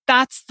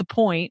 That's the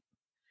point.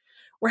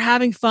 We're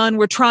having fun.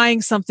 We're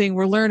trying something.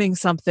 We're learning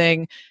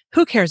something.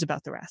 Who cares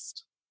about the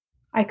rest?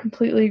 I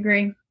completely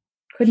agree.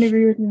 Couldn't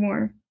agree with you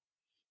more.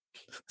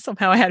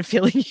 Somehow I had a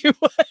feeling you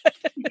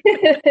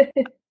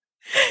would.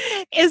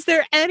 Is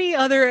there any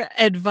other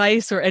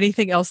advice or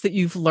anything else that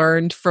you've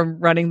learned from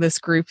running this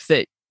group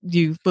that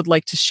you would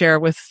like to share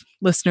with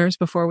listeners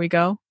before we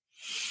go?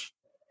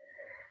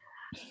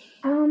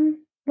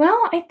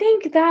 Well, I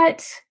think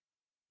that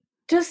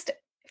just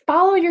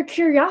follow your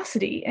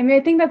curiosity. I mean,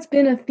 I think that's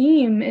been a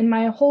theme in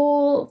my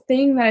whole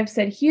thing that I've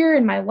said here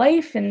in my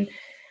life. And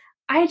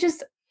I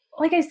just,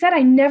 like I said,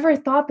 I never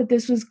thought that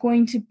this was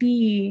going to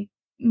be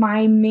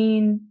my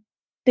main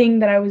thing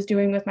that I was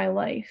doing with my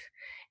life.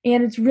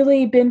 And it's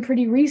really been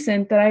pretty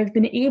recent that I've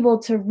been able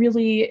to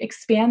really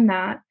expand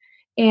that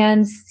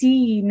and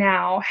see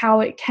now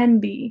how it can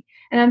be.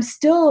 And I'm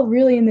still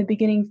really in the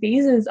beginning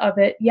phases of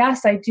it.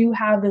 Yes, I do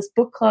have this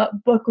book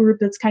group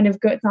that's kind of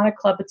good. It's not a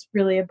club, it's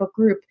really a book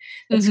group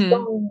that's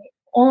going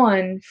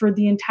on for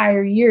the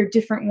entire year,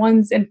 different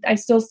ones. And I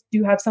still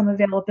do have some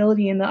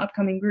availability in the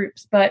upcoming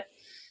groups. But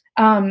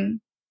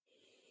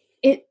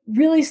it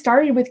really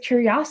started with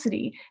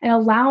curiosity and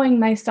allowing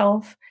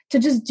myself to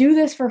just do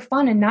this for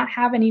fun and not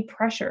have any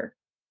pressure.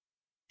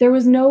 There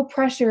was no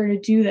pressure to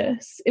do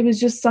this. It was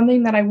just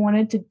something that I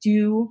wanted to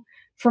do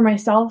for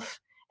myself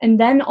and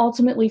then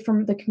ultimately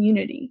from the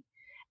community.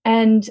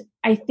 And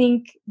I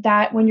think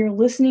that when you're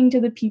listening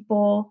to the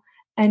people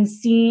and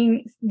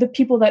seeing the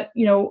people that,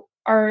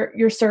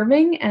 you're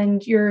serving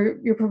and you're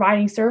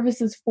providing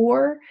services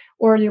for,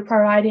 or you're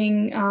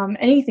providing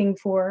anything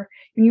for,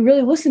 and you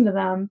really listen to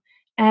them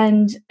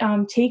and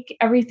take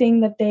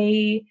everything that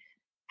they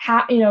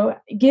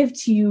give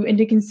to you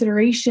into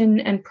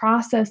consideration and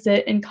process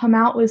it and come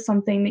out with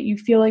something that you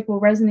feel like will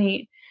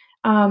resonate.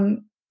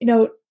 And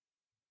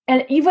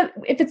even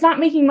if it's not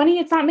making money,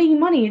 it's not making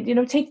money.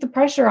 Take the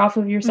pressure off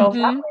of yourself.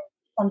 That way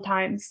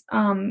sometimes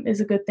is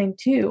a good thing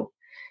too.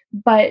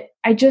 But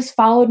I just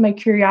followed my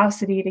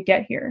curiosity to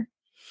get here.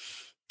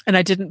 And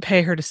I didn't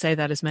pay her to say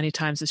that as many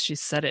times as she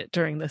said it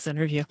during this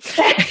interview.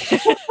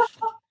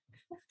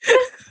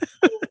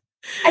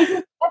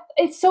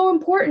 It's so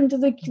important to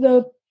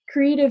the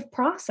creative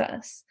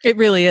process. It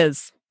really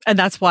is. And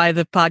that's why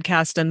the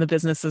podcast and the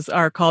businesses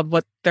are called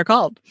what they're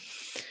called.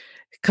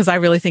 Because I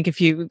really think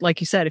if you, like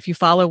you said, if you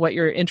follow what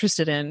you're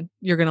interested in,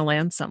 you're going to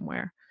land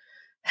somewhere.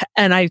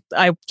 And I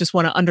just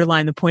want to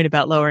underline the point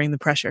about lowering the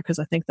pressure, because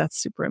I think that's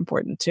super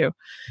important too.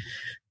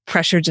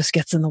 Pressure just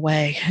gets in the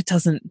way. It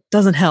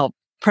doesn't help.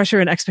 Pressure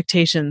and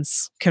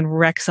expectations can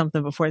wreck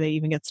something before they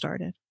even get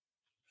started.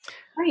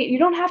 Right. You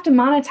don't have to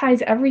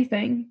monetize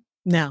everything.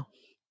 No.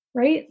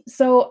 Right.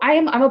 So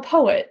I'm a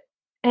poet.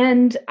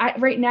 And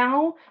right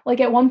now, like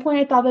at one point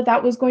I thought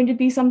that was going to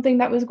be something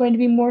that was going to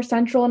be more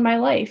central in my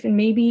life. And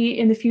maybe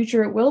in the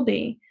future it will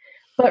be.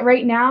 But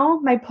right now,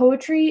 my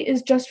poetry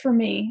is just for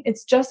me.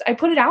 It's just, I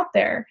put it out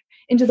there.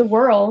 into the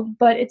world,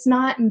 but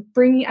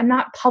I'm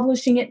not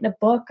publishing it in a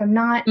book. I'm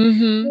not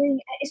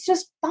it's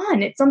just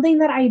fun. It's something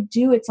that I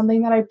do. It's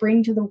something that I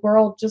bring to the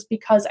world just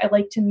because I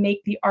like to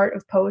make the art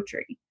of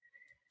poetry.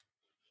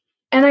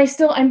 And I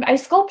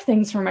sculpt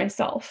things for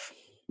myself.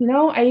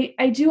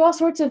 I do all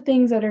sorts of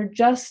things that are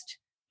just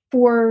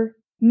for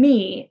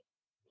me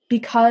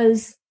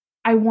because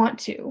I want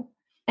to.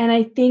 And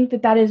I think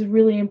that is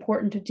really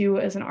important to do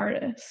as an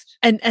artist.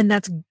 And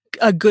that's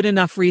a good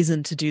enough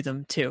reason to do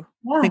them too.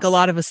 Yes. I think a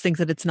lot of us think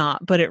that it's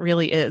not, but it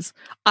really is.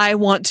 I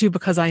want to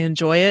because I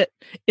enjoy it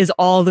is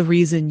all the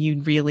reason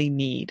you really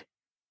need.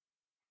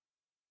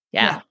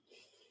 Yeah.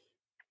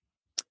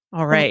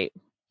 All right.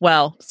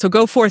 Well, so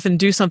go forth and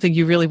do something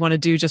you really want to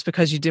do just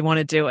because you did want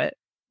to do it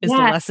is the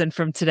lesson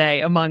from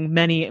today, among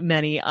many,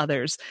 many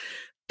others.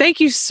 Thank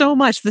you so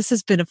much. This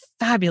has been a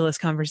fabulous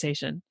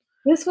conversation.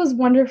 This was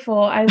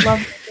wonderful. I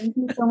love it. Thank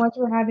you so much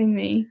for having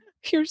me.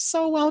 You're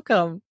so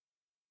welcome.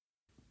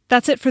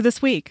 That's it for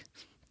this week.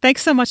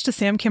 Thanks so much to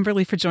Sam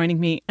Kimberly for joining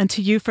me and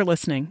to you for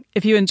listening.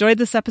 If you enjoyed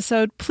this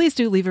episode, please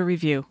do leave a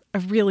review. I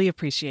really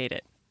appreciate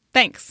it.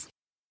 Thanks.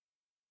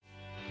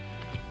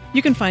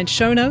 You can find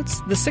show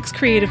notes, the 6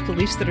 creative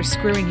beliefs that are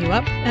screwing you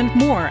up, and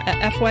more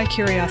at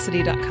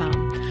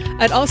fycuriosity.com.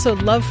 I'd also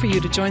love for you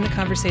to join the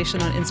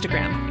conversation on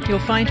Instagram. You'll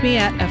find me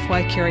at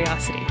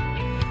fycuriosity.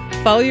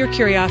 Follow Your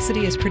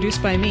Curiosity is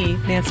produced by me,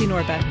 Nancy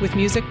Norbeck, with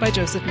music by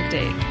Joseph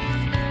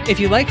McDade. If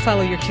you like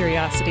Follow Your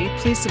Curiosity,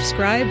 please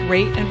subscribe,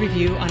 rate, and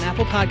review on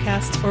Apple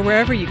Podcasts or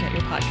wherever you get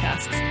your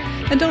podcasts.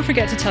 And don't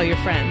forget to tell your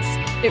friends.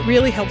 It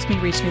really helps me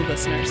reach new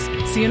listeners.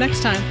 See you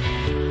next time.